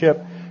relationship,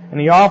 and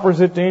He offers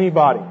it to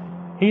anybody.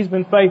 He's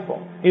been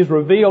faithful. He's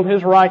revealed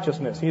His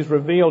righteousness. He's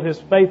revealed His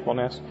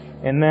faithfulness,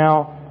 and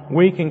now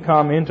we can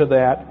come into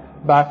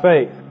that by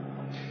faith.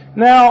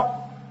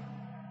 Now,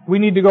 we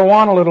need to go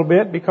on a little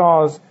bit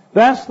because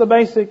that's the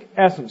basic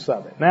essence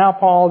of it. Now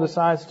Paul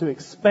decides to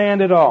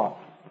expand it off.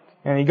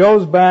 And he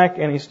goes back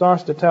and he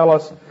starts to tell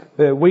us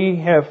that we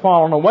have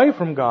fallen away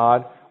from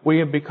God. We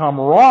have become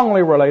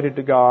wrongly related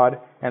to God.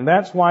 And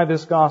that's why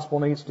this gospel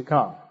needs to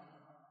come.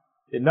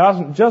 It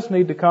doesn't just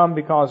need to come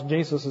because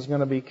Jesus is going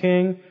to be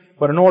king.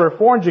 But in order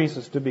for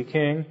Jesus to be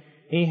king,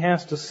 He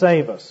has to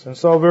save us. And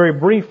so very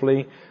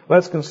briefly,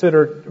 let's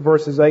consider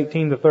verses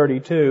 18 to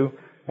 32.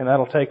 And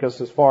that'll take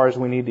us as far as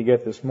we need to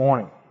get this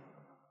morning.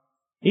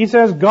 He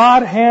says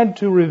God had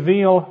to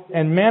reveal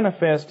and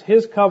manifest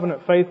His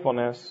covenant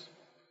faithfulness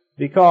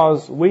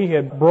because we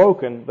had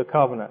broken the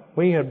covenant.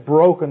 We had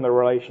broken the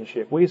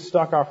relationship. We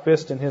stuck our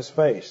fist in His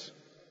face.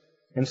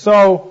 And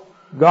so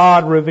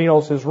God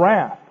reveals His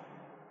wrath.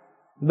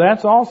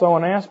 That's also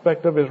an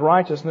aspect of His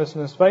righteousness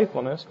and His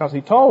faithfulness because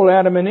He told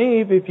Adam and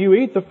Eve, if you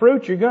eat the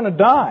fruit, you're going to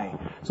die.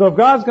 So if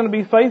God's going to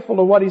be faithful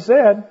to what He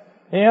said,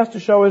 He has to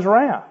show His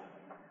wrath,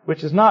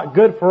 which is not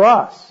good for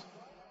us.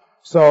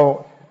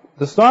 So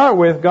to start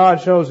with,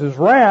 God shows His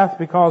wrath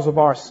because of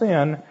our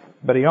sin,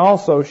 but He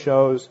also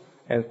shows,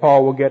 and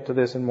Paul will get to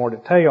this in more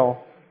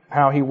detail,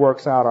 how He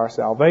works out our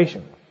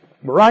salvation.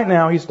 But right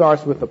now, he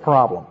starts with the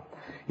problem.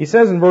 He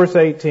says in verse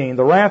 18,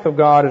 the wrath of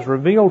God is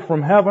revealed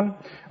from heaven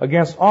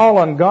against all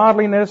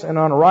ungodliness and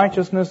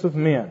unrighteousness of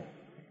men.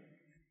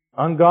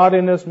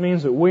 Ungodliness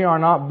means that we are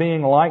not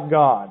being like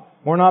God.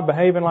 We're not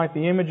behaving like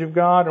the image of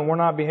God, and we're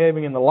not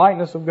behaving in the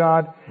likeness of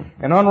God.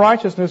 And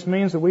unrighteousness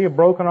means that we have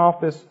broken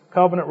off this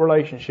covenant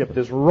relationship,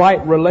 this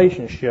right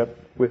relationship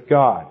with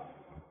God.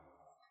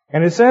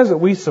 And it says that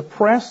we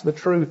suppress the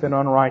truth in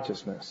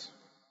unrighteousness.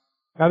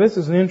 Now this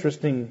is an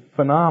interesting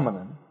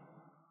phenomenon.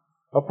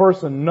 A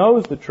person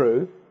knows the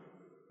truth,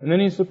 and then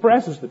he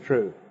suppresses the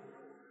truth.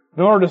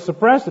 In order to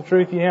suppress the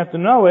truth, you have to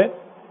know it,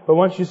 but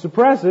once you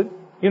suppress it,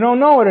 you don't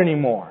know it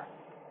anymore.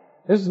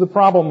 This is the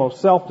problem of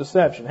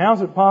self-deception. How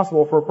is it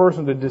possible for a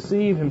person to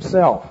deceive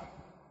himself?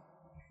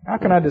 How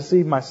can I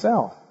deceive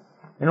myself?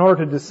 In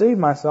order to deceive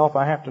myself,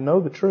 I have to know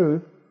the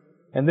truth,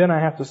 and then I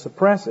have to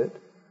suppress it.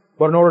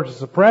 But in order to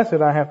suppress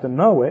it, I have to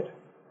know it.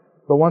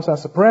 But once I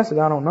suppress it,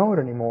 I don't know it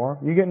anymore.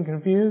 You getting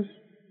confused?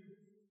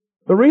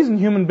 The reason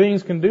human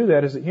beings can do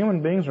that is that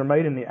human beings are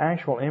made in the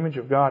actual image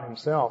of God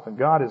Himself. And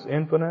God is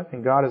infinite,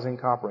 and God is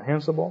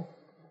incomprehensible.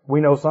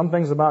 We know some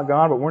things about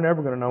God, but we're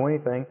never going to know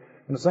anything.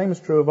 And the same is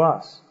true of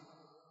us.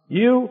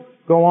 You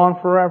go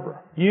on forever.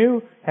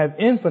 You have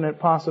infinite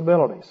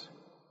possibilities.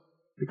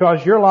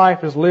 Because your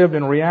life is lived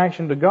in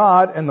reaction to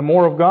God, and the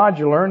more of God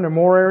you learn, the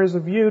more areas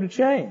of you to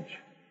change.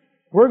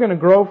 We're going to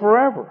grow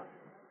forever.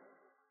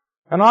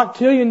 An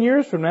octillion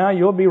years from now,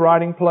 you'll be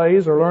writing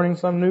plays or learning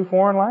some new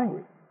foreign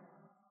language.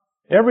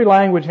 Every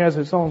language has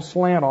its own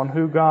slant on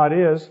who God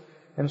is,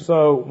 and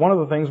so one of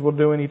the things we'll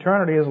do in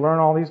eternity is learn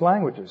all these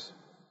languages.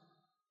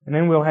 And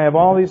then we'll have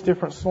all these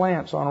different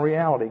slants on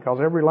reality, because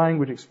every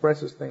language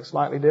expresses things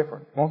slightly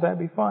different. Won't that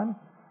be fun?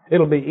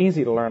 It'll be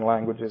easy to learn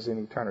languages in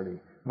eternity,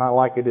 not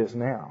like it is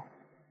now.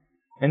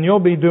 And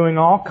you'll be doing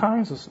all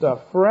kinds of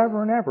stuff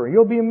forever and ever.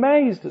 You'll be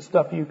amazed at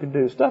stuff you can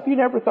do, stuff you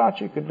never thought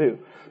you could do.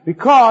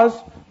 Because,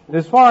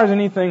 as far as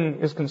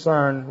anything is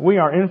concerned, we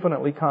are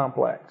infinitely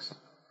complex.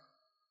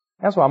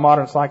 That's why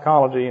modern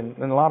psychology and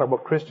a lot of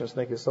what Christians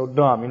think is so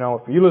dumb. You know,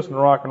 if you listen to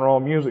rock and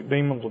roll music,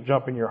 demons will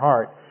jump in your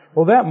heart.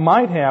 Well, that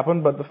might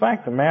happen, but the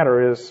fact of the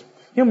matter is,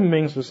 human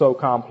beings are so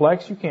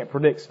complex, you can't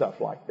predict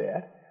stuff like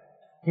that.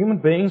 Human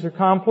beings are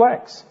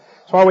complex.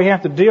 That's why we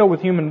have to deal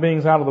with human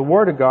beings out of the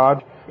Word of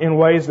God in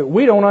ways that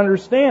we don't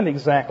understand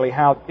exactly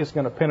how it's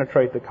going to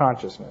penetrate the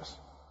consciousness.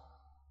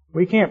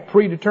 We can't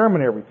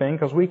predetermine everything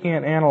because we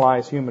can't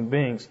analyze human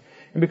beings.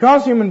 And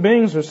because human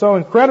beings are so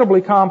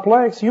incredibly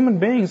complex, human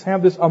beings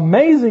have this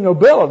amazing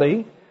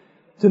ability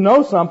to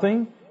know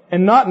something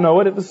and not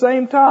know it at the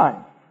same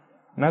time.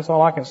 And that's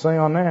all I can say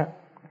on that.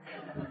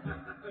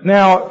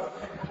 Now,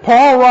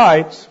 Paul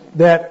writes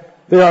that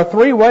there are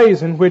three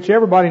ways in which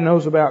everybody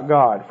knows about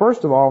God.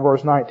 First of all,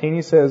 verse 19,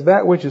 he says,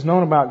 that which is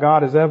known about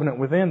God is evident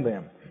within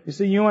them. You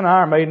see, you and I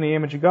are made in the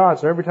image of God,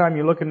 so every time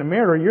you look in the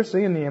mirror, you're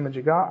seeing the image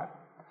of God.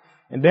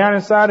 And down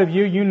inside of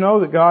you, you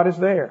know that God is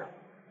there.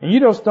 And you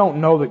just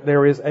don't know that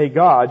there is a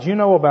God. You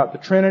know about the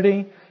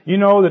Trinity. You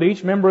know that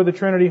each member of the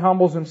Trinity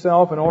humbles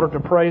himself in order to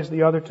praise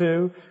the other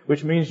two,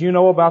 which means you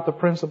know about the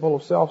principle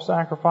of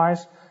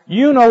self-sacrifice.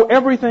 You know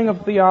everything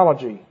of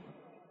theology.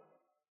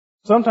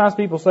 Sometimes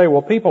people say,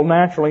 well, people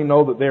naturally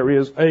know that there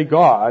is a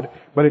God,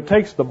 but it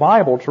takes the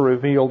Bible to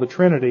reveal the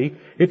Trinity.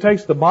 It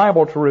takes the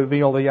Bible to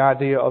reveal the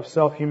idea of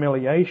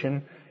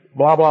self-humiliation,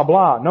 blah, blah,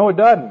 blah. No, it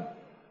doesn't.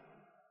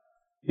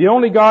 The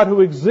only God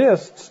who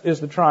exists is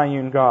the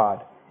triune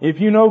God. If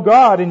you know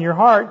God in your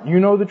heart, you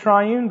know the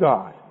triune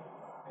God.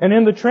 And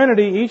in the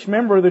Trinity, each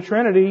member of the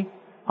Trinity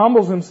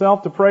humbles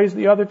himself to praise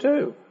the other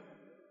two.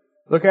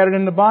 Look at it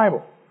in the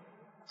Bible.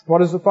 What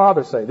does the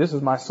Father say? This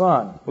is my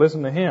Son.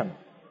 Listen to Him.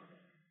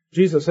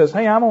 Jesus says,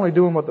 hey, I'm only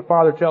doing what the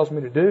Father tells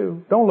me to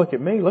do. Don't look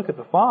at me, look at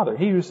the Father.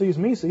 He who sees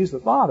me sees the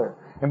Father.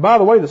 And by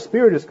the way, the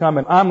Spirit is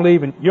coming. I'm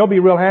leaving. You'll be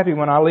real happy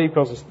when I leave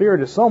because the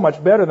Spirit is so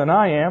much better than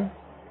I am.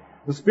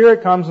 The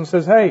Spirit comes and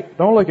says, hey,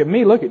 don't look at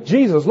me, look at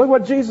Jesus. Look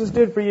what Jesus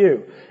did for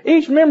you.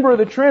 Each member of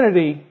the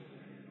Trinity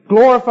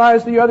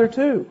glorifies the other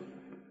two.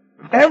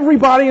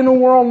 Everybody in the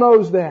world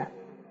knows that.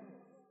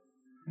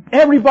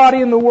 Everybody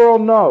in the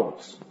world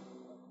knows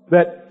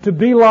that to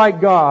be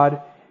like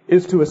God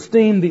is to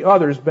esteem the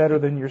others better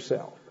than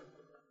yourself.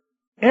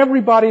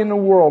 Everybody in the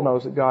world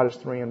knows that God is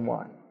three in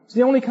one. It's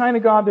the only kind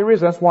of God there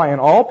is. That's why in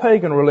all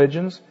pagan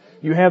religions,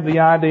 you have the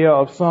idea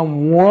of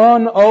some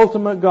one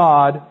ultimate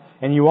God,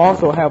 and you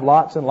also have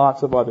lots and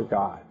lots of other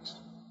gods.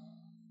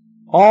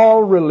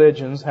 All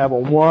religions have a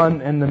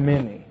one and the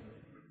many.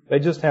 They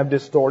just have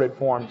distorted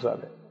forms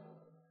of it.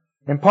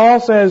 And Paul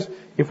says,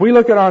 if we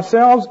look at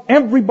ourselves,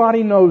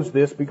 everybody knows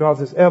this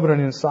because it's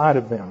evident inside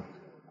of them.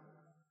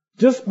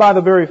 Just by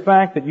the very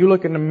fact that you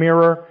look in the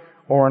mirror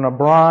or in a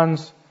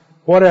bronze,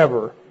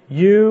 whatever,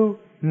 you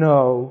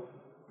know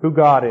who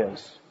God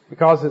is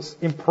because it's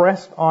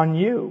impressed on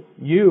you.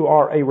 You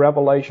are a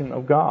revelation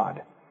of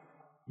God.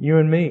 You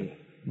and me,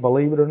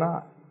 believe it or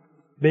not,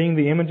 being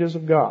the images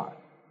of God.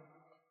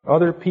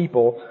 Other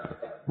people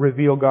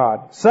reveal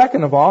God.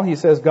 Second of all, he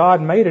says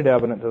God made it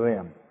evident to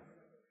them.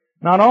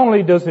 Not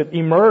only does it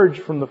emerge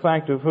from the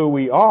fact of who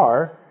we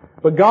are,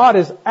 but God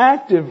is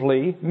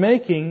actively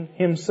making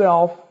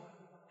Himself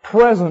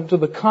present to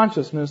the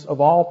consciousness of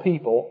all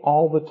people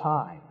all the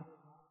time.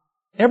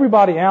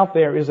 Everybody out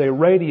there is a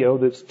radio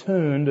that's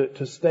tuned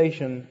to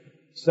station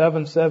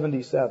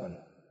 777.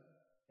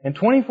 And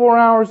 24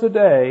 hours a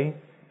day,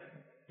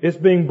 it's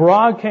being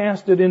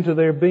broadcasted into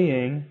their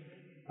being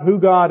who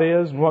God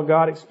is and what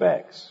God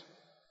expects.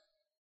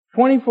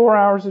 24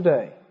 hours a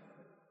day.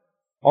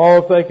 Oh,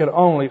 if they could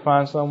only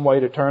find some way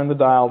to turn the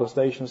dial to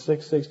station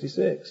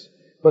 666.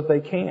 But they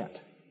can't.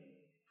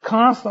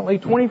 Constantly,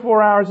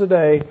 24 hours a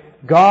day,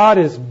 God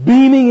is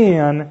beaming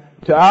in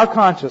to our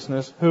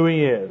consciousness who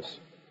He is.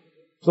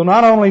 So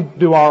not only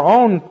do our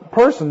own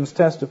persons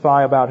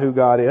testify about who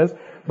God is,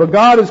 but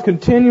God is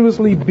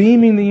continuously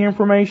beaming the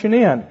information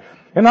in.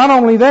 And not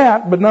only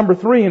that, but number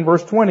 3 in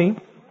verse 20,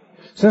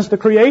 since the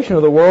creation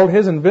of the world,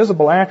 His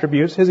invisible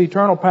attributes, His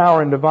eternal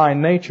power and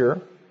divine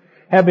nature,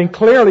 have been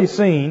clearly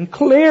seen,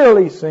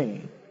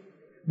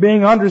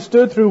 being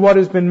understood through what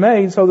has been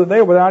made so that they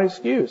are without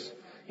excuse.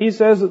 He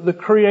says that the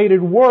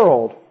created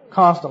world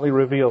constantly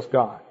reveals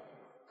God.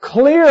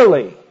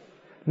 Clearly,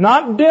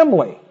 not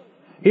dimly.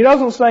 He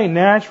doesn't say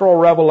natural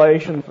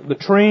revelation. The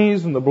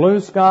trees and the blue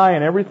sky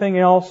and everything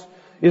else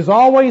is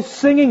always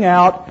singing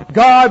out,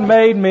 God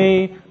made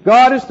me,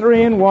 God is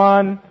 3 in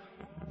 1,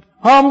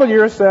 humble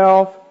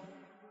yourself.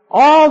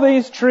 All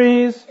these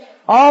trees,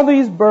 all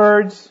these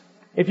birds,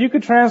 if you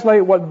could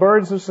translate what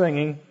birds are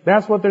singing,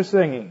 that's what they're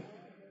singing.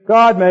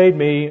 God made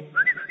me,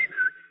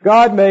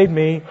 God made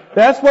me.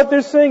 That's what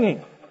they're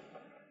singing.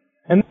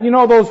 And you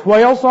know those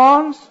whale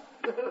songs?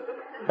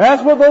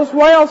 That's what those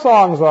whale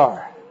songs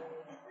are.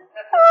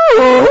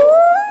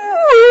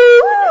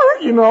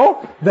 You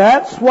know,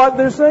 that's what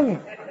they're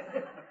singing.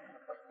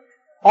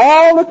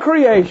 All the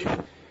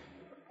creation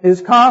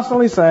is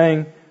constantly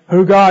saying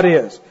who God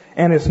is.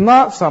 And it's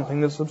not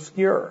something that's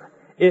obscure.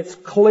 It's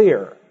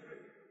clear.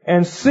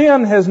 And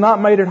sin has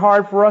not made it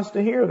hard for us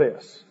to hear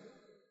this.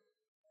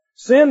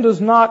 Sin does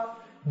not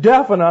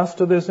deafen us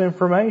to this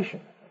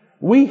information.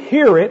 We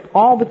hear it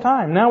all the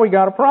time. Now we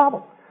got a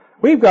problem.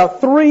 We've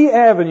got 3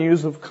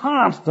 avenues of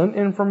constant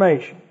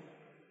information.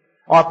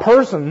 Our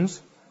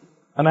persons,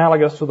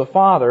 analogous to the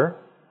Father,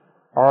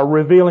 are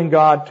revealing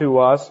God to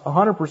us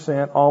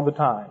 100% all the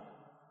time.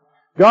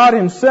 God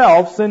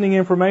Himself, sending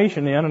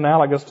information in,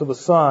 analogous to the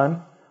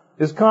Son,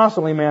 is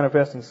constantly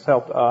manifesting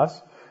Himself to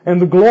us.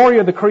 And the glory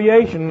of the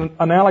creation,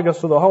 analogous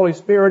to the Holy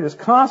Spirit, is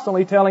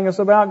constantly telling us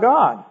about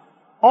God.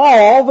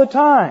 All the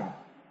time.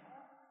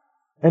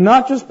 And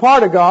not just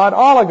part of God,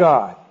 all of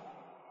God.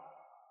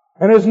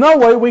 And there's no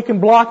way we can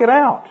block it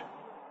out.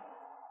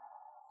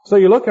 So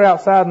you look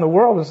outside in the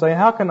world and say,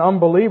 how can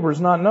unbelievers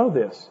not know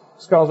this?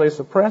 It's because they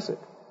suppress it.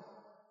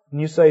 And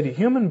you say, do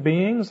human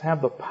beings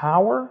have the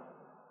power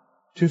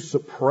to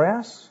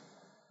suppress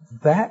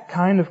that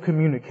kind of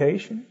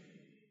communication?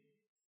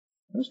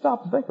 Let's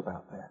stop and think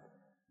about that.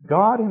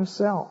 God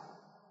Himself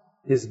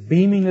is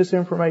beaming this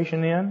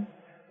information in.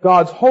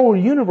 God's whole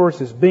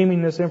universe is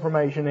beaming this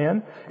information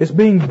in. It's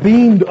being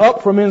beamed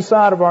up from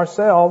inside of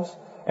ourselves,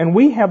 and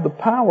we have the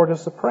power to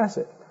suppress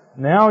it.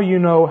 Now you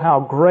know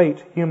how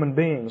great human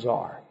beings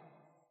are.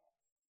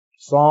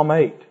 Psalm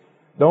 8.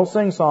 Don't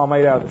sing Psalm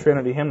 8 out of the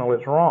Trinity hymnal.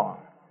 It's wrong.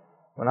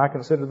 When I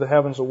consider the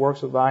heavens the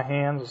works of Thy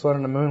hands, the sun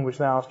and the moon which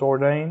Thou hast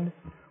ordained,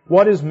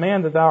 what is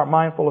man that Thou art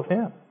mindful of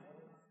him?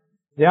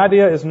 The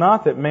idea is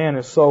not that man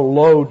is so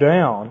low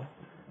down.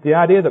 The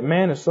idea that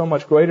man is so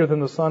much greater than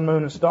the sun,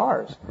 moon, and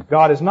stars.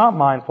 God is not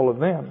mindful of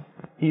them.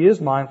 He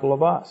is mindful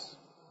of us.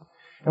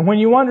 And when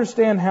you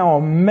understand how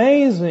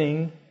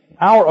amazing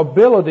our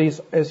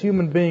abilities as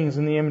human beings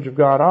in the image of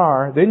God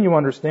are, then you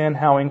understand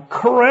how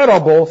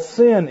incredible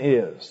sin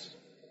is.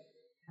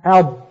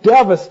 How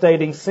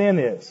devastating sin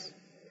is.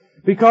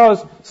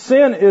 Because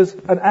sin is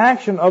an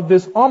action of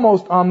this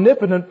almost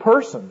omnipotent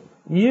person,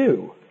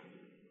 you.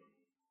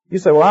 You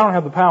say, well, I don't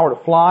have the power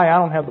to fly. I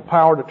don't have the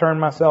power to turn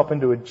myself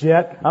into a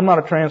jet. I'm not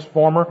a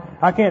transformer.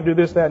 I can't do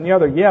this, that, and the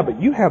other. Yeah, but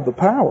you have the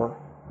power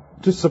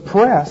to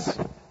suppress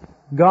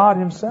God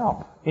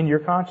Himself in your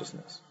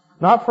consciousness.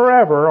 Not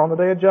forever. On the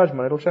day of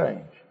judgment, it'll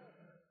change.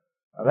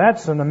 Now,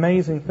 that's an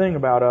amazing thing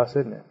about us,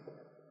 isn't it?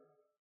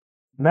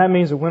 And that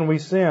means that when we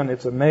sin,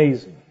 it's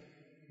amazing.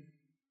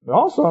 It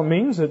also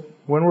means that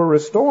when we're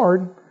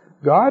restored,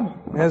 God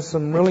has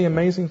some really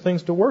amazing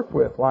things to work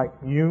with, like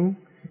you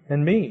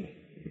and me.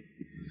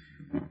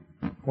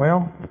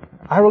 Well,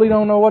 I really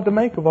don't know what to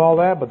make of all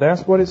that, but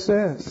that's what it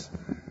says.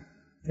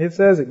 It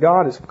says that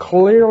God is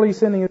clearly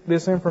sending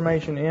this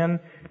information in,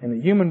 and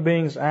that human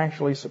beings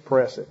actually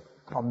suppress it.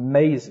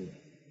 Amazing.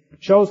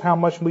 It shows how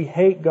much we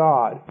hate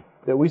God,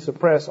 that we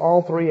suppress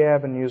all 3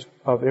 avenues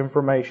of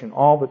information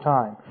all the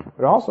time.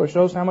 But it also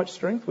shows how much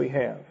strength we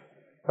have,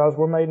 because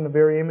we're made in the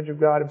very image of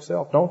God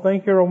Himself. Don't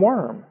think you're a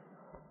worm.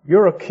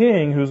 You're a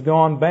king who's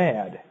gone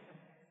bad.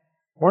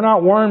 We're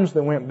not worms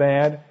that went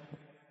bad.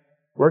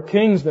 We're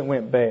kings that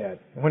went bad.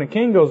 And when a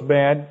king goes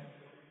bad,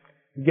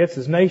 he gets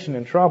his nation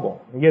in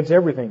trouble. He gets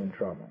everything in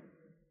trouble.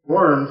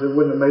 Worms, it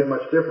wouldn't have made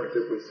much difference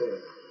if we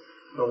sinned.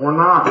 But we're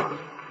not.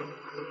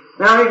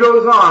 Now he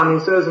goes on.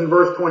 He says in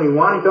verse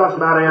 21, he talks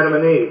about Adam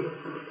and Eve.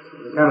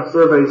 He kind of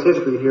surveys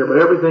history here, but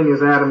everything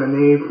is Adam and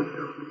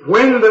Eve.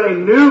 When they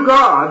knew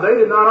God, they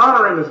did not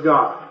honor Him as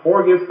God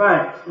or give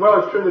thanks.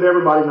 Well, it's true that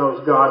everybody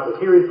knows God, but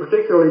here He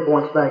particularly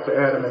points back to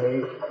Adam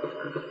and Eve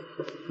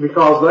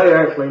because they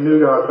actually knew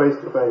God face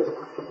to face.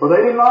 But they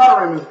didn't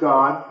honor Him as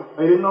God.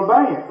 They didn't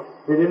obey Him.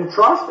 They didn't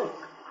trust Him.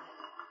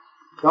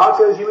 God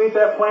says, you eat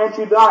that plant,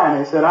 you die.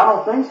 And they said, I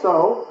don't think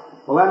so.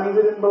 Well, that means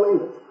they didn't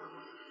believe it.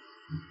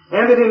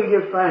 And they didn't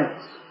give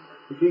thanks.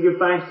 If you give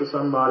thanks to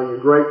somebody, you're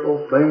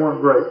grateful. They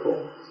weren't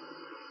grateful.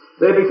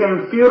 They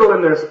became futile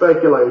in their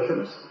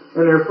speculations,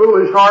 and their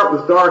foolish heart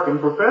was darkened.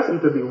 Professing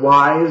to be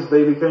wise,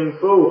 they became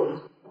fools.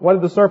 What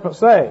did the serpent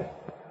say?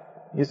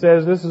 He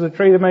says, this is a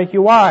tree to make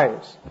you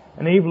wise.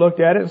 And Eve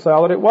looked at it and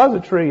saw that it was a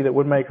tree that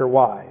would make her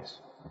wise.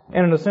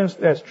 And in a sense,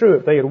 that's true.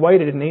 If they had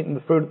waited and eaten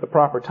the fruit at the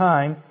proper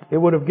time, it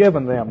would have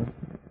given them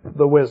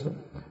the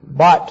wisdom.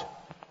 But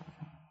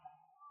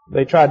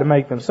they tried to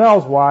make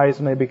themselves wise,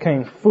 and they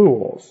became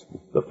fools.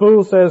 The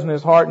fool says in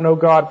his heart, no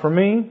God for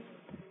me.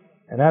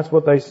 And that's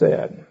what they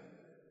said.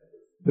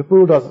 The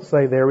fool doesn't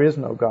say there is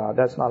no God.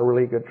 That's not a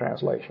really good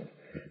translation.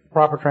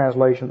 Proper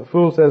translation, the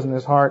fool says in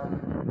his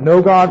heart,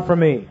 no God for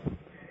me.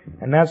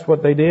 And that's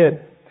what they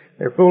did.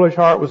 Their foolish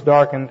heart was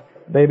darkened.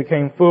 They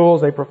became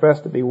fools. They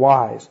professed to be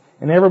wise.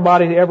 And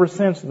everybody ever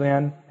since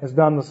then has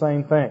done the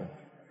same thing.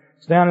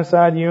 It's down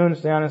inside you and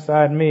it's down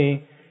inside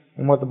me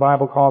in what the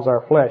Bible calls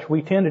our flesh.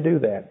 We tend to do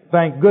that.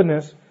 Thank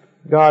goodness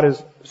God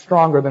is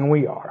stronger than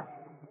we are.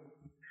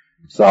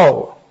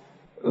 So,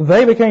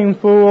 they became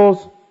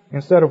fools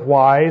instead of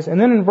wise. And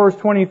then in verse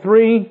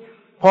 23,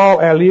 Paul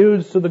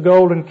alludes to the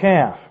golden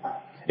calf.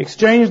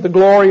 Exchange the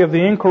glory of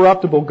the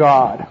incorruptible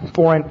God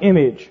for an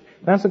image.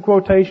 That's a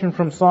quotation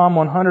from Psalm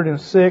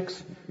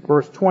 106,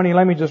 verse 20.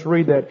 Let me just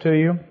read that to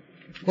you.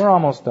 We're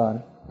almost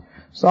done.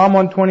 Psalm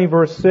 120,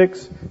 verse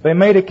 6. They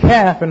made a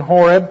calf in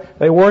Horeb.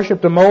 They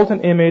worshipped a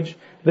molten image.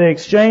 They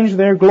exchanged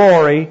their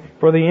glory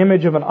for the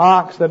image of an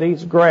ox that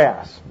eats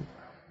grass.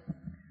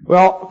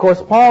 Well, of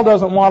course, Paul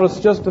doesn't want us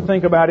just to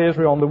think about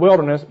Israel in the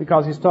wilderness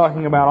because he's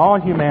talking about all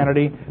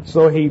humanity.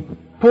 So he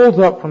pulls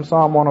up from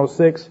Psalm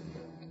 106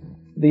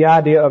 the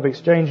idea of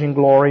exchanging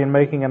glory and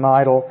making an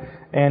idol,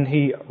 and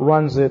he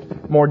runs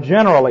it more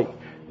generally.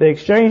 They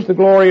exchanged the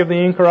glory of the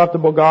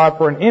incorruptible God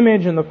for an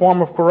image in the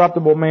form of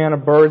corruptible man,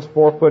 of birds,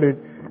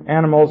 four-footed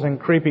animals, and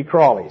creepy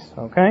crawlies.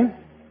 Okay?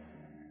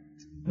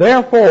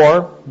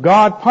 Therefore,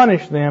 God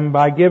punished them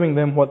by giving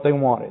them what they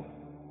wanted.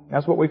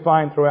 That's what we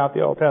find throughout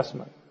the Old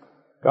Testament.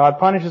 God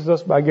punishes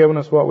us by giving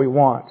us what we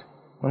want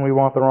when we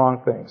want the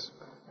wrong things.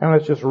 And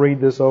let's just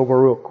read this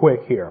over real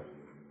quick here.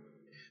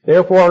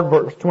 Therefore,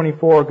 verse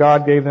 24,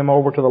 God gave them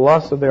over to the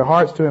lusts of their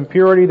hearts to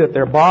impurity, that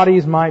their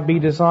bodies might be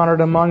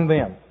dishonored among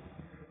them.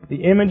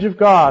 The image of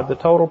God, the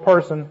total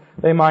person,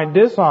 they might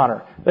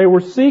dishonor. They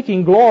were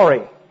seeking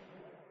glory.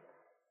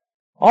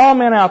 All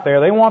men out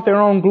there, they want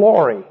their own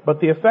glory. But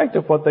the effect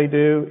of what they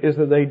do is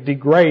that they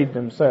degrade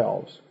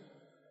themselves.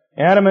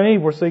 Adam and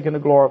Eve were seeking to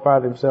glorify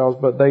themselves,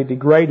 but they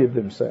degraded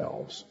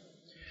themselves.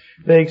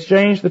 They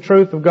exchanged the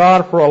truth of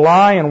God for a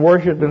lie and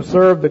worshipped and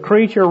served the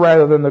creature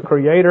rather than the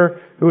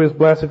Creator, who is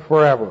blessed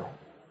forever.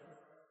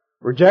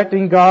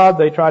 Rejecting God,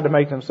 they tried to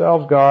make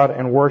themselves God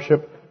and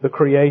worship the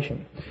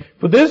creation.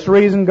 For this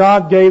reason,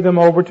 God gave them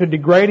over to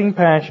degrading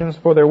passions,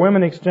 for their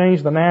women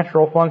exchanged the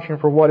natural function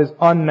for what is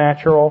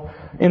unnatural.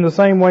 In the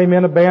same way,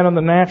 men abandoned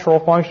the natural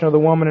function of the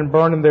woman and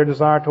burned in their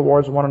desire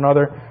towards one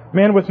another,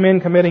 men with men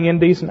committing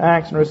indecent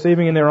acts and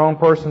receiving in their own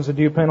persons a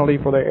due penalty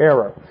for their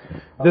error.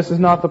 This is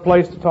not the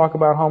place to talk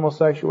about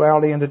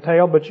homosexuality in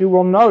detail, but you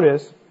will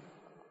notice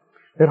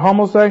that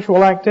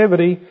homosexual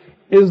activity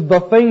is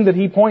the thing that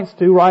he points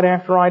to right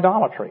after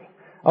idolatry.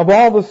 Of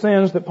all the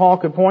sins that Paul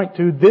could point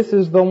to, this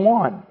is the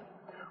one.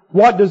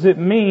 What does it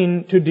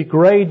mean to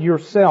degrade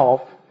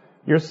yourself?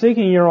 You're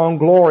seeking your own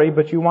glory,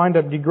 but you wind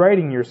up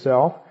degrading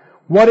yourself.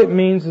 What it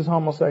means is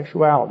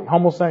homosexuality,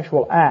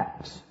 homosexual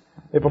acts.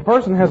 If a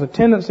person has a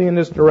tendency in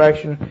this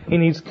direction, he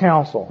needs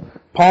counsel.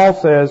 Paul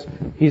says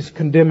he's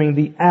condemning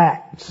the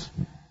acts.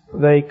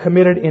 They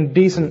committed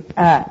indecent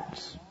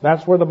acts.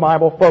 That's where the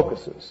Bible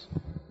focuses.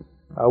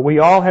 We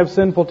all have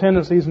sinful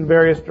tendencies in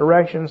various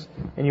directions,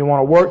 and you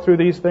want to work through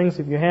these things.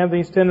 If you have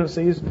these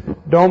tendencies,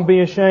 don't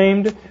be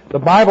ashamed. The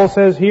Bible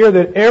says here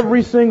that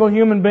every single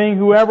human being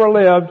who ever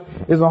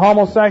lived is a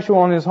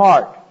homosexual in his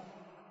heart.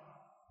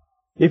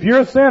 If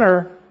you're a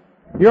sinner,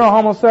 you're a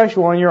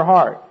homosexual in your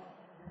heart.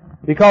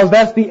 Because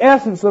that's the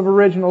essence of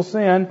original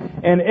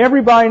sin, and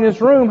everybody in this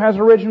room has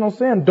original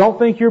sin. Don't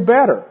think you're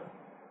better.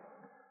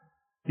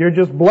 You're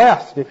just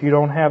blessed if you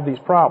don't have these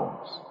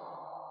problems.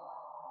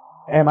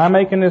 Am I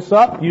making this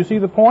up? You see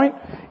the point?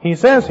 He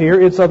says here,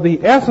 it's of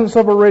the essence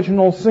of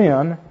original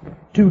sin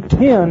to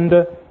tend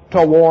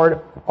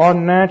toward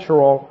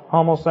unnatural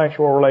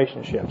homosexual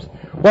relationships.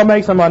 What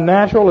makes them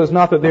unnatural is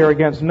not that they're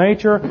against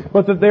nature,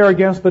 but that they're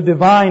against the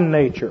divine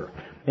nature.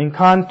 In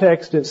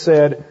context, it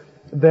said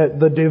that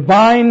the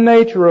divine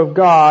nature of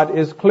God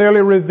is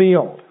clearly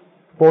revealed.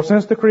 For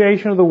since the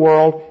creation of the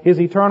world, His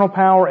eternal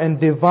power and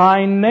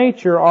divine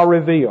nature are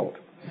revealed.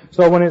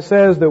 So when it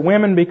says that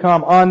women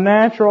become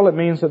unnatural, it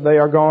means that they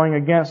are going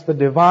against the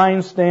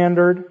divine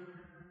standard.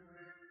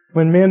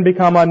 When men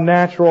become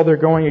unnatural, they're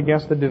going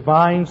against the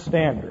divine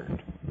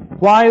standard.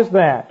 Why is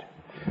that?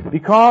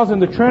 Because in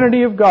the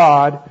Trinity of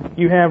God,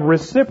 you have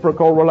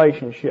reciprocal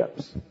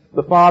relationships.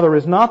 The Father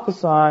is not the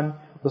Son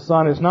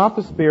is not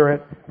the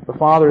Spirit, the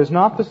Father is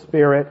not the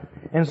Spirit,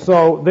 and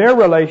so their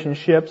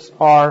relationships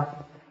are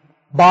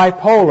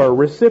bipolar,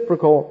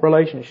 reciprocal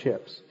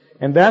relationships.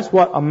 And that's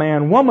what a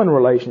man-woman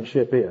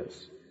relationship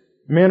is.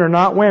 Men are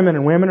not women,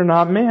 and women are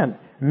not men.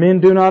 Men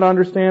do not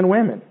understand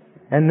women,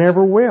 and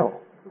never will.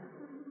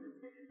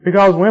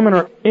 Because women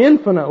are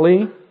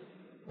infinitely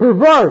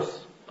perverse.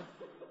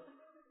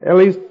 At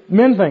least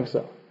men think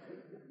so.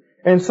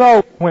 And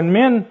so, when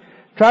men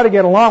try to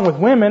get along with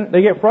women,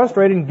 they get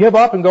frustrated and give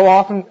up and go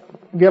off and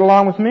get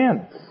along with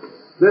men.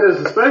 That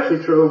is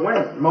especially true of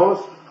women.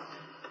 Most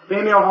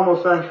female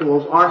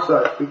homosexuals are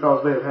such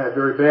because they have had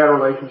very bad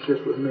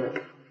relationships with men.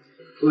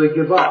 So they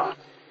give up.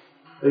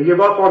 They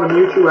give up on the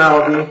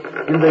mutuality,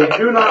 and they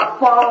do not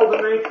follow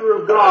the nature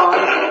of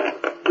God,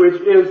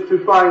 which is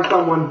to find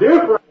someone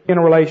different in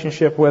a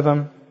relationship with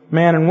them,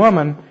 man and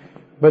woman,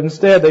 but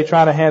instead they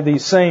try to have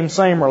these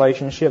same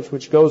relationships,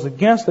 which goes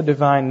against the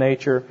divine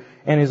nature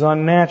and is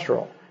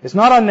unnatural. It's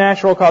not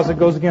unnatural because it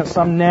goes against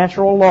some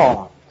natural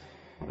law.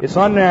 It's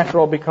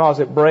unnatural because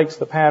it breaks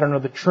the pattern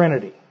of the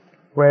Trinity,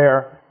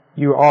 where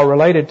you are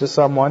related to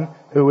someone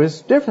who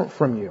is different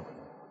from you.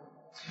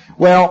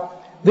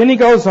 Well, then he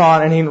goes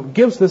on and he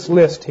gives this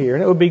list here,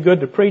 and it would be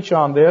good to preach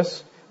on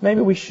this.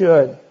 Maybe we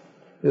should.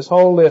 This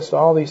whole list,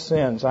 all these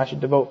sins, I should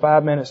devote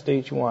 5 minutes to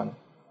each one.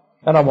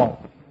 And I won't.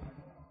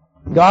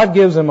 God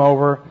gives them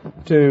over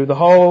to the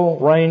whole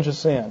range of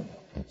sin.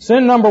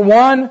 Sin number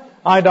 1,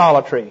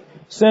 idolatry.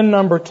 Sin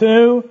number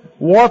 2,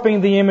 warping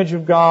the image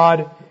of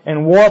God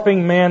and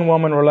warping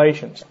man-woman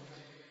relations.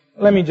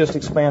 Let me just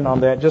expand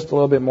on that just a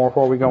little bit more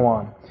before we go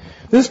on.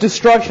 This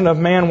destruction of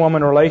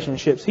man-woman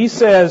relationships, he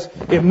says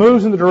it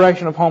moves in the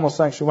direction of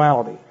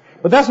homosexuality.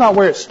 But that's not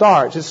where it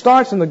starts. It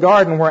starts in the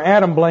garden where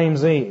Adam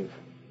blames Eve.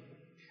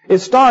 It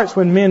starts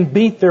when men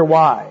beat their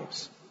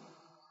wives.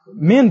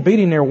 Men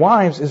beating their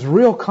wives is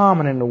real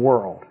common in the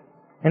world.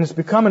 And it's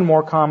becoming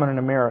more common in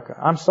America.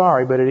 I'm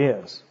sorry, but it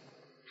is.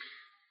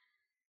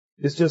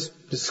 It's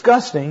just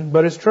disgusting,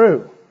 but it's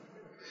true.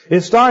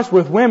 It starts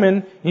with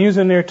women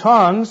using their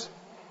tongues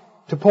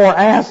to pour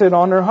acid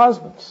on their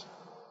husbands.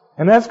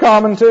 And that's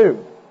common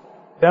too.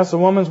 That's a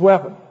woman's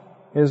weapon,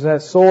 is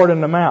that sword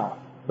in the mouth,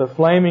 the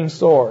flaming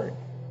sword.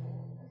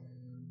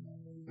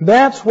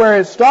 That's where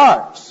it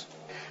starts.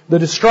 The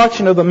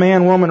destruction of the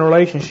man-woman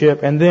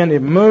relationship, and then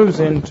it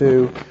moves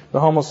into the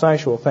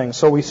homosexual thing.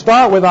 So we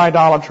start with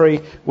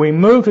idolatry, we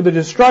move to the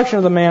destruction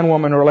of the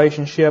man-woman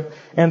relationship,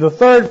 and the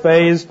third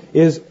phase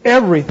is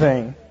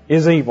everything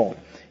is evil.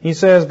 He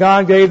says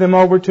God gave them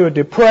over to a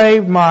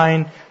depraved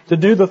mind to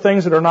do the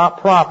things that are not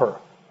proper,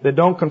 that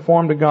don't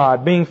conform to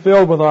God, being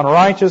filled with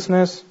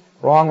unrighteousness,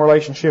 wrong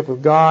relationship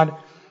with God,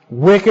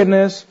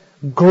 wickedness,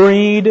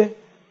 greed,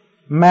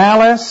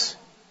 malice,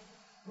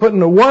 putting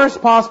the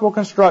worst possible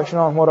construction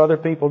on what other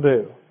people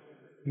do.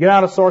 You get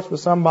out of sorts with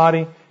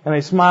somebody and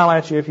they smile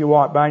at you if you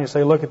walk by and you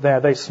say, look at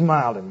that, they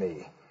smiled at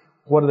me.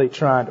 What are they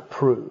trying to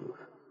prove?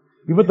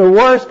 You put the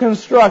worst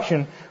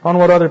construction on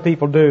what other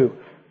people do.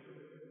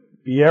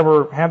 You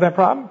ever have that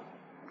problem?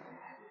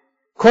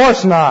 Of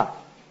course not.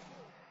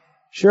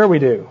 Sure we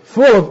do.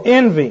 Full of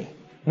envy,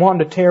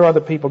 wanting to tear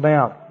other people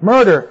down.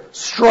 Murder,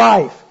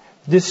 strife,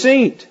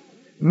 deceit,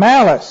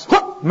 malice.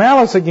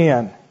 Malice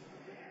again.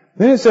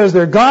 Then it says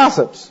they're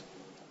gossips.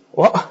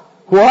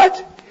 What?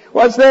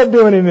 What's that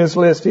doing in this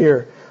list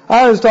here?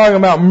 I was talking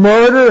about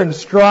murder and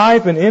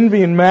strife and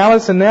envy and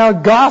malice, and now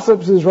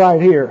gossips is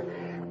right here.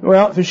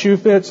 Well, if the shoe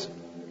fits,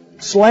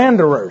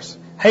 slanderers,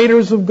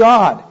 haters of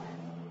God,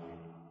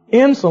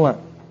 insolent,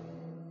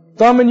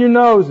 thumbing your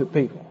nose at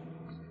people,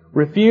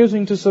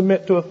 refusing to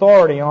submit to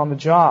authority on the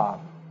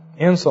job,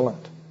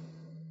 insolent,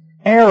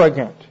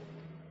 arrogant,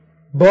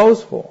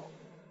 boastful,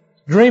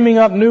 dreaming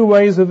up new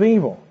ways of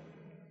evil,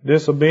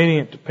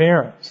 disobedient to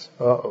parents.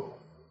 Uh-oh.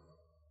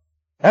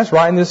 That's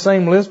right in this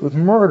same list with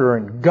murder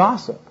and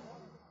gossip.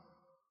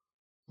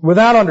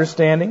 Without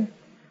understanding,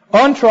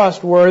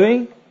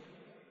 untrustworthy,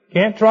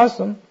 can't trust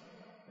them.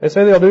 They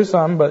say they'll do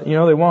something, but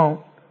they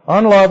won't.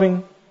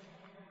 Unloving,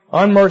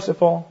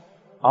 unmerciful,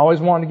 always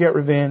wanting to get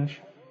revenge.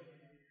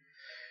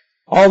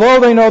 Although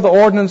they know the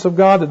ordinance of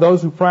God that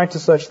those who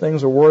practice such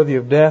things are worthy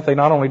of death, they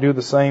not only do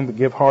the same, but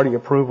give hearty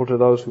approval to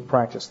those who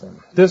practice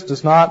them. This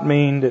does not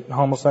mean that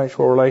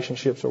homosexual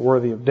relationships are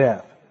worthy of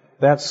death.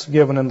 That's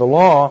given in the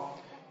law.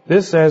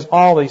 This says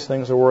all these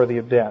things are worthy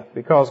of death,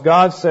 because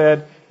God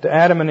said to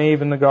Adam and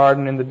Eve in the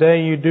garden, in the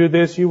day you do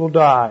this, you will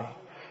die.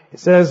 It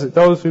says that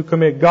those who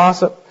commit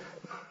gossip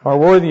are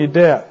worthy of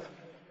death.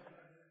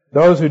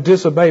 Those who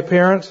disobey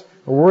parents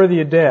are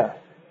worthy of death.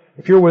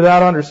 If you're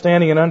without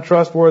understanding and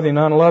untrustworthy and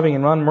unloving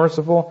and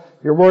unmerciful,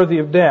 you're worthy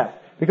of death.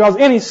 Because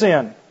any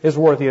sin is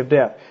worthy of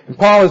death. And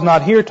Paul is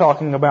not here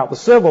talking about the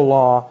civil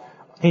law.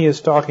 He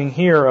is talking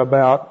here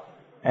about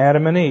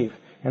Adam and Eve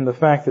and the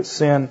fact that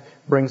sin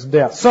brings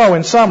death. So,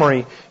 in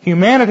summary,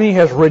 humanity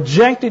has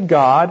rejected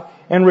God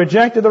and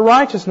rejected the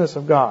righteousness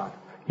of God.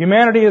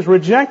 Humanity has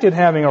rejected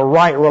having a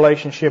right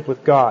relationship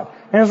with God.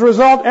 And as a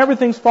result,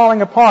 everything's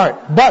falling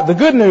apart. But the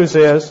good news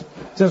is,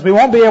 since we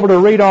won't be able to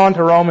read on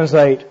to Romans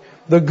 8,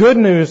 the good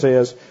news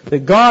is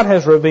that God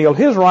has revealed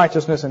His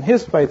righteousness and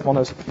His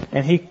faithfulness,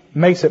 and He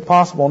makes it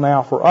possible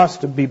now for us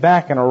to be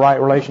back in a right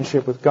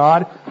relationship with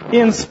God,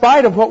 in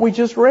spite of what we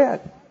just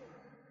read.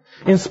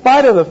 In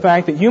spite of the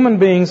fact that human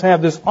beings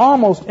have this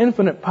almost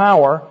infinite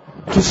power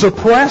to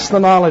suppress the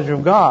knowledge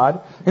of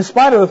God, in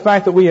spite of the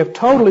fact that we have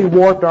totally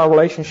warped our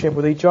relationship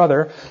with each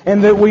other,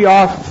 and that we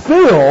are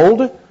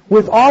filled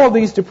with all of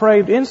these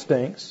depraved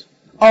instincts,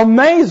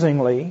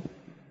 amazingly,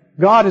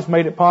 God has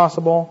made it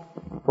possible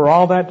for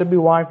all that to be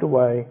wiped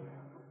away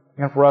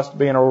and for us to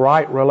be in a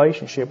right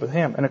relationship with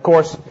Him. And of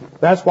course,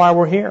 that's why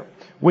we're here.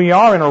 We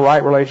are in a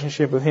right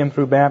relationship with Him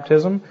through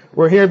baptism.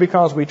 We're here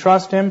because we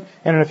trust Him,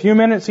 and in a few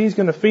minutes He's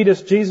going to feed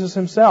us Jesus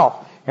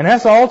Himself. And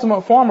that's the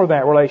ultimate form of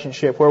that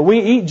relationship, where we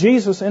eat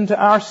Jesus into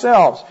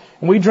ourselves,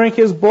 and we drink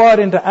His blood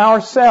into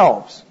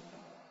ourselves.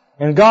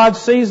 And God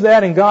sees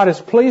that, and God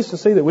is pleased to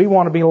see that we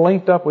want to be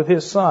linked up with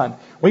His Son.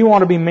 We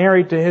want to be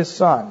married to His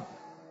Son.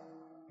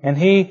 And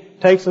He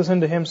takes us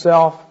into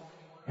Himself,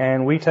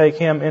 and we take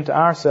Him into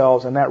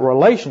ourselves, and that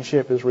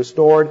relationship is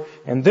restored.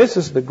 And this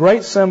is the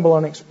great symbol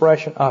and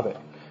expression of it.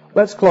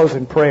 Let's close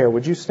in prayer.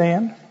 Would you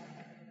stand?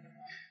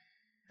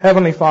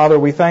 Heavenly Father,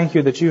 we thank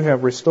You that You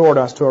have restored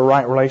us to a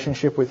right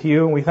relationship with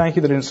You. We thank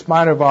You that in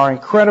spite of our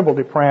incredible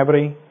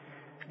depravity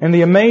and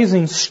the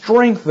amazing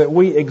strength that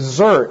we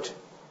exert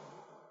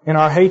in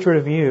our hatred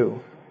of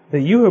You,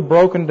 that You have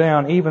broken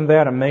down even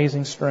that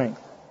amazing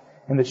strength,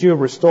 and that You have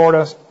restored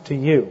us to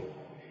You.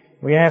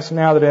 We ask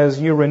now that as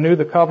You renew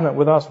the covenant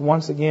with us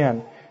once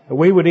again, that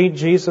we would eat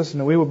Jesus and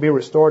that we would be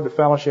restored to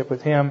fellowship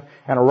with Him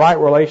and a right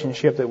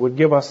relationship that would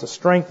give us the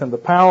strength and the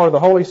power of the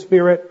Holy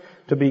Spirit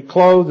to be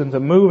clothed and to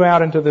move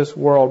out into this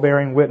world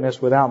bearing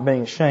witness without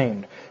being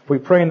shamed. We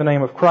pray in the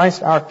name of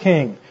Christ our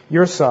King,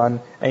 Your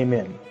Son.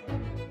 Amen.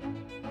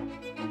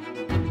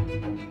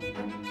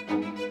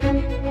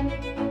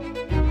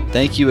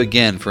 Thank you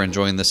again for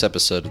enjoying this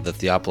episode of the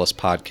Theopolis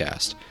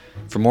Podcast.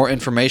 For more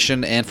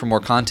information and for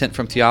more content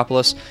from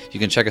Theopolis, you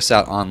can check us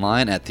out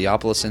online at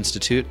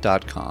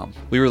theopolisinstitute.com.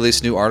 We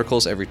release new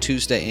articles every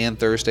Tuesday and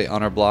Thursday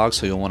on our blog,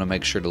 so you'll want to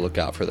make sure to look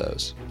out for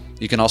those.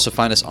 You can also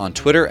find us on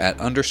Twitter at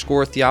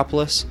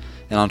 _Theopolis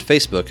and on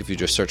Facebook if you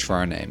just search for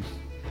our name.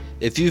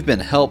 If you've been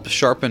helped,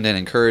 sharpened, and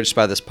encouraged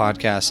by this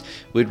podcast,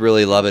 we'd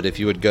really love it if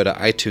you would go to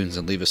iTunes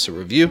and leave us a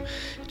review.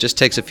 It just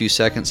takes a few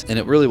seconds, and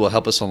it really will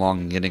help us along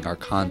in getting our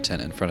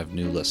content in front of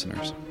new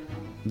listeners.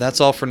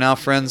 That's all for now,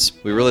 friends.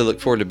 We really look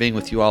forward to being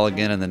with you all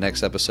again in the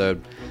next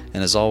episode.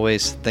 And as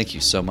always, thank you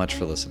so much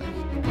for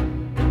listening.